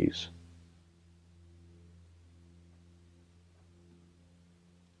the Gopis.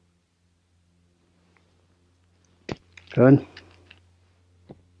 Good.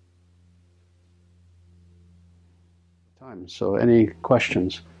 So, any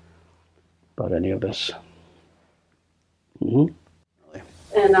questions about any of this? Mm-hmm.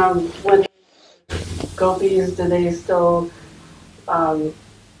 And when Gopis, do they still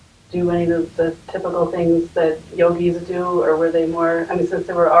do any of the typical things that yogis do, or were they more, I mean, since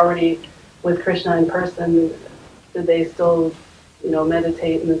they were already with Krishna in person, did they still,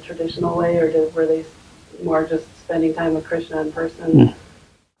 meditate in the traditional way, or were they more just spending time with Krishna in person?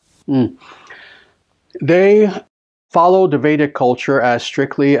 They followed the Vedic culture as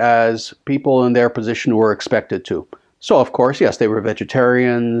strictly as people in their position were expected to. So, of course, yes, they were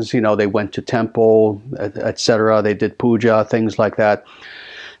vegetarians, they went to temple, etc. They did puja, things like that.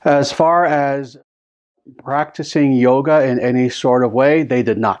 As far as practicing yoga in any sort of way, they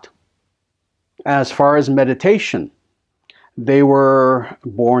did not. As far as meditation, they were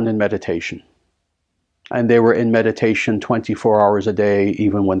born in meditation. And they were in meditation 24 hours a day,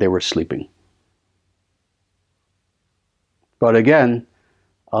 even when they were sleeping. But again,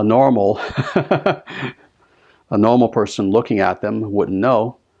 a normal person looking at them wouldn't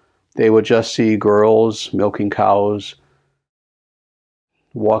know. They would just see girls milking cows,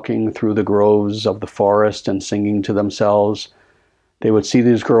 walking through the groves of the forest and singing to themselves. They would see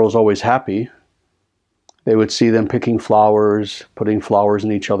these girls always happy. They would see them picking flowers, putting flowers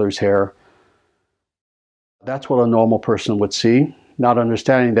in each other's hair. That's what a normal person would see, not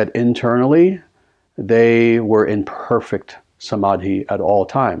understanding that internally they were in perfect samadhi at all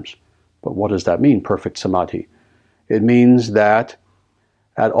times. But what does that mean, perfect samadhi? It means that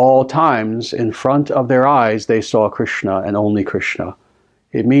at all times, in front of their eyes, they saw Krishna and only Krishna.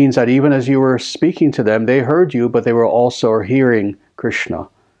 It means that even as you were speaking to them, they heard you, but they were also hearing Krishna.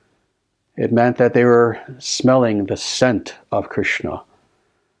 It meant that they were smelling the scent of Krishna.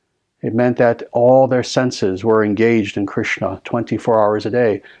 It meant that all their senses were engaged in Krishna 24 hours a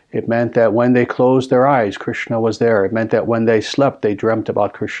day. It meant that when they closed their eyes, Krishna was there. It meant that when they slept, they dreamt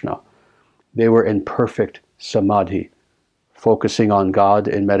about Krishna. They were in perfect samadhi, focusing on God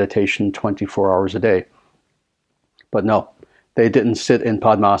in meditation 24 hours a day. But no, they didn't sit in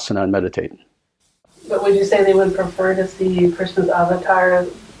Padmasana and meditate. But would you say they would prefer to see Krishna's avatar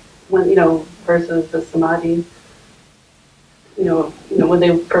when, versus the samadhi? Would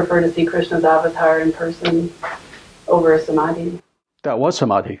they prefer to see Krishna's avatar in person over samadhi? That was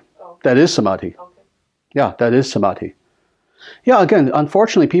samadhi. Oh. That is samadhi. Okay. Yeah, that is samadhi. Yeah, again,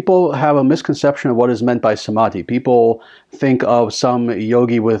 unfortunately, people have a misconception of what is meant by samadhi. People think of some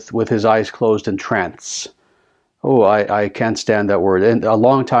yogi with his eyes closed in trance. Oh, I can't stand that word. And a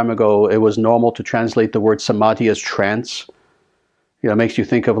long time ago, it was normal to translate the word samadhi as trance. It makes you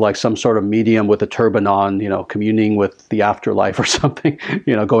think of like some sort of medium with a turban on, communing with the afterlife or something,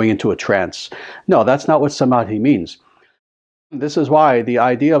 going into a trance. No, that's not what samadhi means. This is why the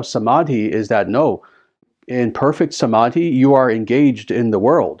idea of samadhi is that no, in perfect samadhi, you are engaged in the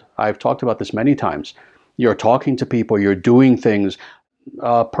world. I've talked about this many times. You're talking to people, you're doing things.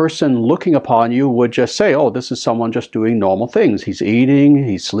 A person looking upon you would just say, oh, this is someone just doing normal things. He's eating,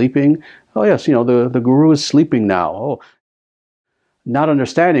 he's sleeping. Oh yes, the guru is sleeping now. Oh, not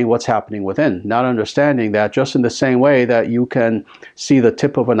understanding what's happening within, not understanding that just in the same way that you can see the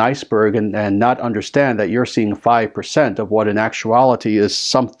tip of an iceberg and not understand that you're seeing 5% of what in actuality is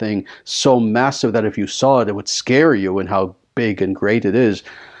something so massive that if you saw it, it would scare you and how big and great it is.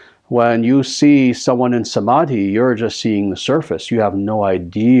 When you see someone in samadhi, you're just seeing the surface. You have no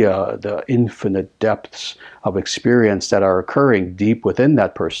idea the infinite depths of experience that are occurring deep within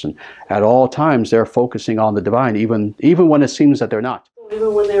that person. At all times, they're focusing on the divine, even when it seems that they're not.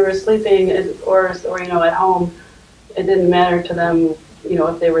 Even when they were sleeping or at home, it didn't matter to them,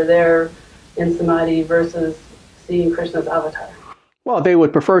 if they were there in samadhi versus seeing Krishna's avatar. Well, they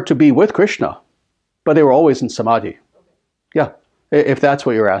would prefer to be with Krishna, but they were always in samadhi. Okay. Yeah. If that's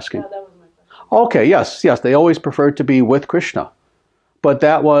what you're asking. Yeah, that was my question. Okay, yes, they always preferred to be with Krishna. But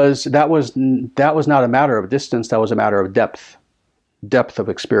that was not a matter of distance, that was a matter of depth. depth of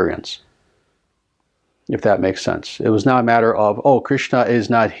experience, if that makes sense. It was not a matter of, oh, Krishna is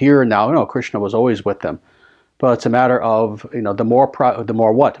not here now. No, Krishna was always with them. But it's a matter of, the more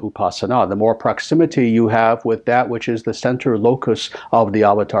what? Upasana. The more proximity you have with that which is the center locus of the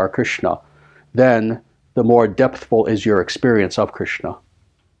avatar Krishna, then the more depthful is your experience of Krishna.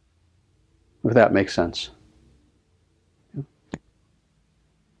 If that makes sense. Yeah.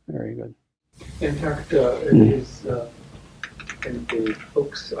 Very good. In fact, it is in the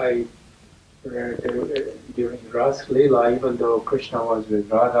books I read during Ras Leela, even though Krishna was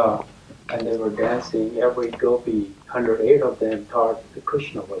with Radha and they were dancing, every gopi, 108 of them thought that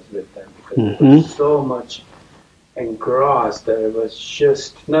Krishna was with them because they were so much engrossed that it was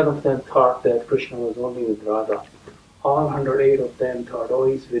just, none of them thought that Krishna was only with Radha. All 108 of them thought,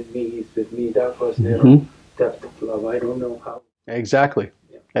 oh, he's with me, he's with me. That was their depth of love. I don't know how. Exactly.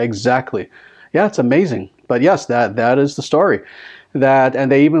 Yeah. Exactly. Yeah, it's amazing. But yes, that is the story.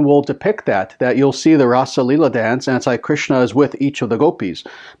 And they even will depict that you'll see the Rasa Leela dance, and it's like Krishna is with each of the gopis.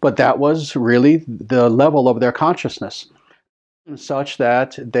 But that was really the level of their consciousness, such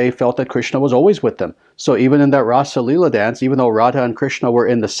that they felt that Krishna was always with them. So even in that Rasa Leela dance, even though Radha and Krishna were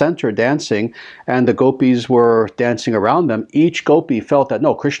in the center dancing, and the gopis were dancing around them, each gopi felt that,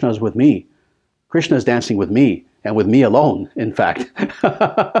 no, Krishna is with me. Krishna is dancing with me, and with me alone, in fact.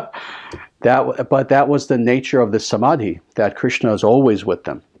 But that was the nature of the samadhi, that Krishna is always with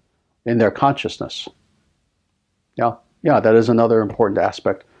them in their consciousness. Yeah, that is another important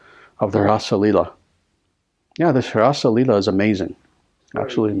aspect of the Rasa Leela. Yeah, this Rasa Leela is amazing,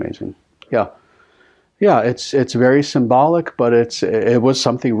 absolutely amazing. Yeah, it's very symbolic, but it was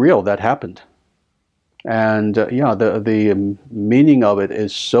something real that happened, and the meaning of it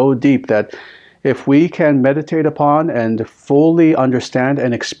is so deep that if we can meditate upon and fully understand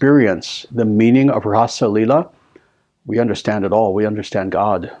and experience the meaning of Rasa Leela, we understand it all. We understand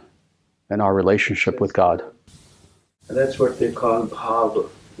God and our relationship with God. And that's what they call bhava.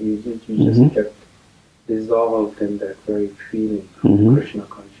 You just get dissolved in that very feeling of Krishna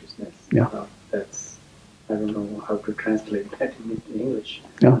consciousness. Yeah. I don't know how to translate that in English.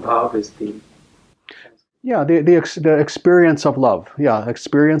 Yeah. Bhava is the... Yeah, the experience of love. Yeah,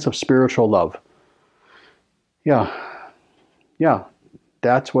 experience of spiritual love. Yeah,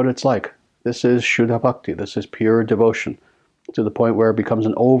 that's what it's like. This is Shuddha Bhakti. This is pure devotion, to the point where it becomes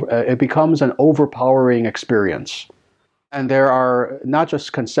an overpowering experience. And there are, not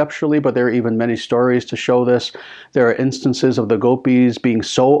just conceptually, but there are even many stories to show this. There are instances of the gopis being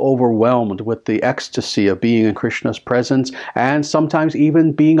so overwhelmed with the ecstasy of being in Krishna's presence, and sometimes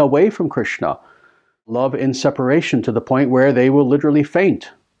even being away from Krishna. Love in separation, to the point where they will literally faint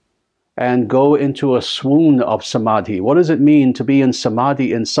and go into a swoon of samadhi. What does it mean to be in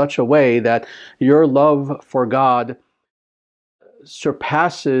samadhi in such a way that your love for God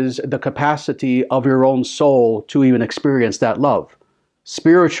surpasses the capacity of your own soul to even experience that love?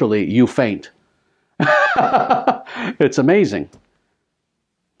 Spiritually, you faint. It's amazing.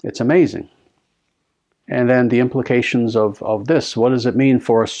 It's amazing. And then the implications of this. What does it mean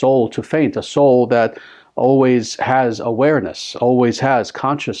for a soul to faint? A soul that always has awareness, always has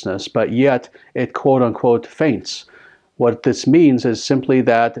consciousness, but yet it quote-unquote faints. What this means is simply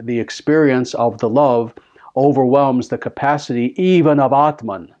that the experience of the love overwhelms the capacity even of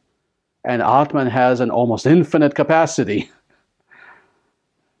Atman. And Atman has an almost infinite capacity.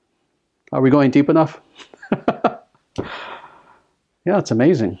 Are we going deep enough? Yeah, it's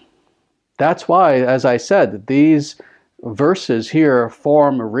amazing. That's why, as I said, these verses here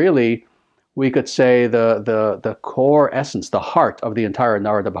form really, we could say, the core essence, the heart of the entire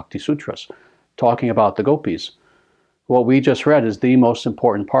Narada Bhakti Sutras, talking about the gopis. What we just read is the most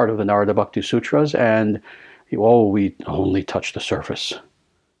important part of the Narada Bhakti Sutras, and we only touched the surface.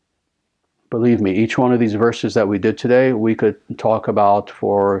 Believe me, each one of these verses that we did today, we could talk about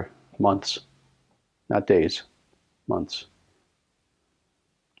for months, not days, months.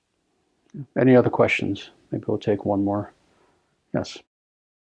 Any other questions? Maybe we'll take one more. Yes.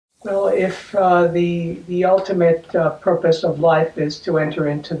 Well, if the ultimate purpose of life is to enter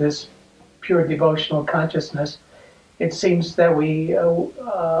into this pure devotional consciousness, it seems that we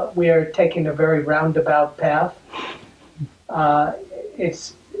are taking a very roundabout path.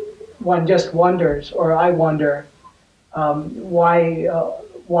 One just wonders, or I wonder, why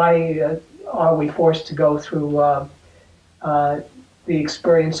are we forced to go through the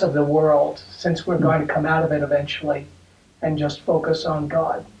experience of the world, since we're going to come out of it eventually and just focus on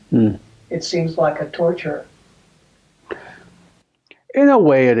God? It seems like a torture. In a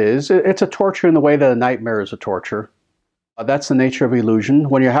way it is. It's a torture in the way that a nightmare is a torture. That's the nature of illusion.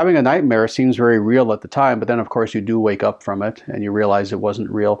 When you're having a nightmare, it seems very real at the time, but then of course you do wake up from it and you realize it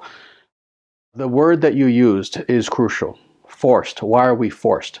wasn't real. The word that you used is crucial. Forced. Why are we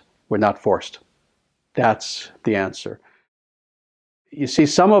forced? We're not forced. That's the answer. You see,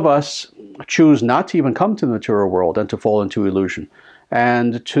 some of us choose not to even come to the material world and to fall into illusion,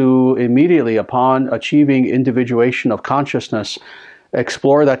 and to immediately, upon achieving individuation of consciousness,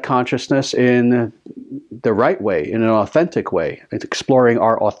 explore that consciousness in the right way, in an authentic way. It's exploring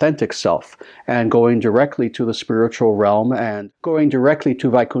our authentic self and going directly to the spiritual realm and going directly to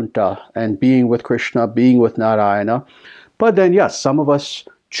Vaikuntha and being with Krishna, being with Narayana. But then, yes, some of us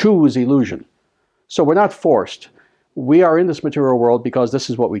choose illusion. So we're not forced. We are in this material world because this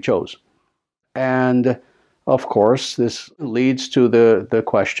is what we chose. And of course, this leads to the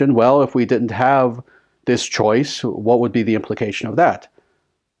question, well, if we didn't have this choice, what would be the implication of that?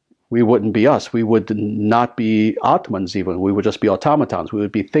 We wouldn't be us. We would not be Atmans even. We would just be automatons. We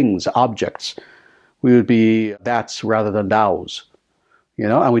would be things, objects. We would be that's rather than thous.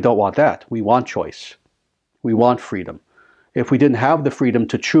 And we don't want that. We want choice. We want freedom. If we didn't have the freedom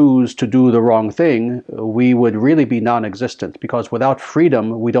to choose to do the wrong thing, we would really be non-existent, because without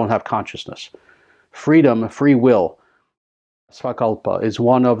freedom, we don't have consciousness. Freedom, free will, svakalpa, is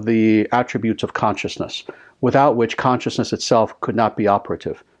one of the attributes of consciousness, without which consciousness itself could not be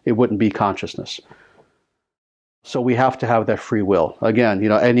operative. It wouldn't be consciousness. So we have to have that free will. Again,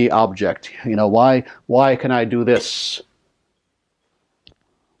 any object, why can I do this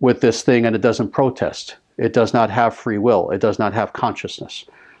with this thing and it doesn't protest? It does not have free will. It does not have consciousness.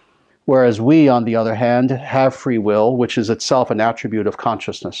 Whereas we, on the other hand, have free will, which is itself an attribute of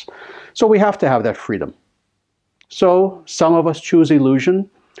consciousness. So we have to have that freedom. So some of us choose illusion.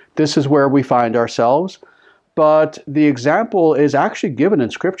 This is where we find ourselves. But the example is actually given in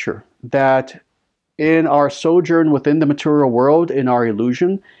Scripture, that in our sojourn within the material world, in our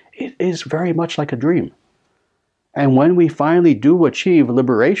illusion, it is very much like a dream. And when we finally do achieve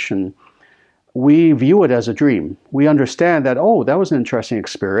liberation, we view it as a dream. We understand that, oh, that was an interesting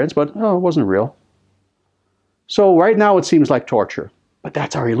experience, but oh, it wasn't real. So right now it seems like torture, but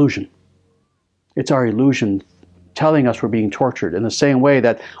that's our illusion. It's our illusion telling us we're being tortured, in the same way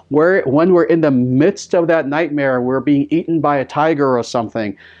that when we're in the midst of that nightmare, we're being eaten by a tiger or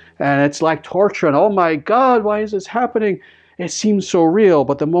something, and it's like torture, and oh my God, why is this happening? It seems so real,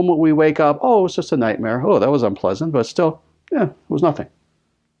 but the moment we wake up, oh, it's just a nightmare. Oh, that was unpleasant, but still, yeah, it was nothing.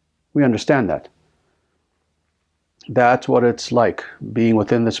 We understand that. That's what it's like being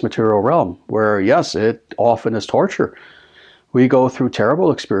within this material realm, where yes, it often is torture. We go through terrible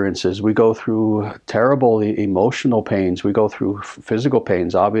experiences. We go through terrible emotional pains. We go through physical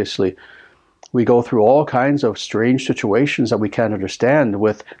pains, obviously. We go through all kinds of strange situations that we can't understand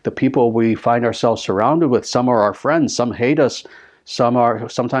with the people we find ourselves surrounded with. Some are our friends, some hate us.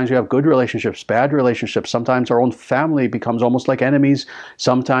 Sometimes we have good relationships, bad relationships. Sometimes our own family becomes almost like enemies.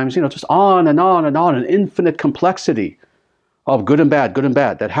 Sometimes, just on and on and on, an infinite complexity of good and bad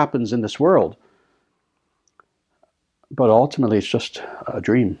that happens in this world. But ultimately, it's just a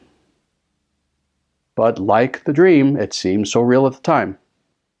dream. But like the dream, it seems so real at the time.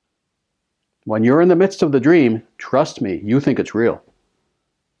 When you're in the midst of the dream, trust me, you think it's real.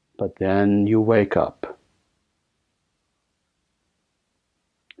 But then you wake up.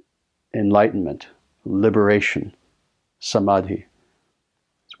 Enlightenment, liberation, samadhi.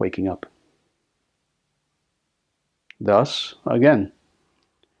 It's waking up. Thus, again,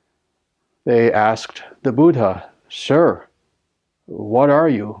 they asked the Buddha, "Sir, what are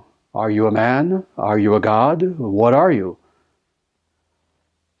you? Are you a man? Are you a god? What are you?"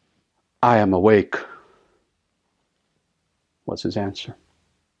 "I am awake." What's his answer?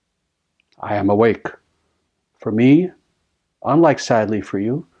 I am awake. For me, unlike sadly for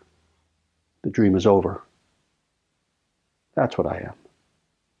you, the dream is over. That's what I am.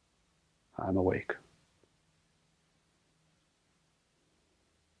 I'm awake.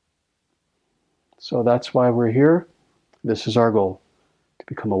 So that's why we're here. This is our goal, to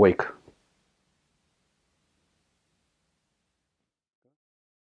become awake.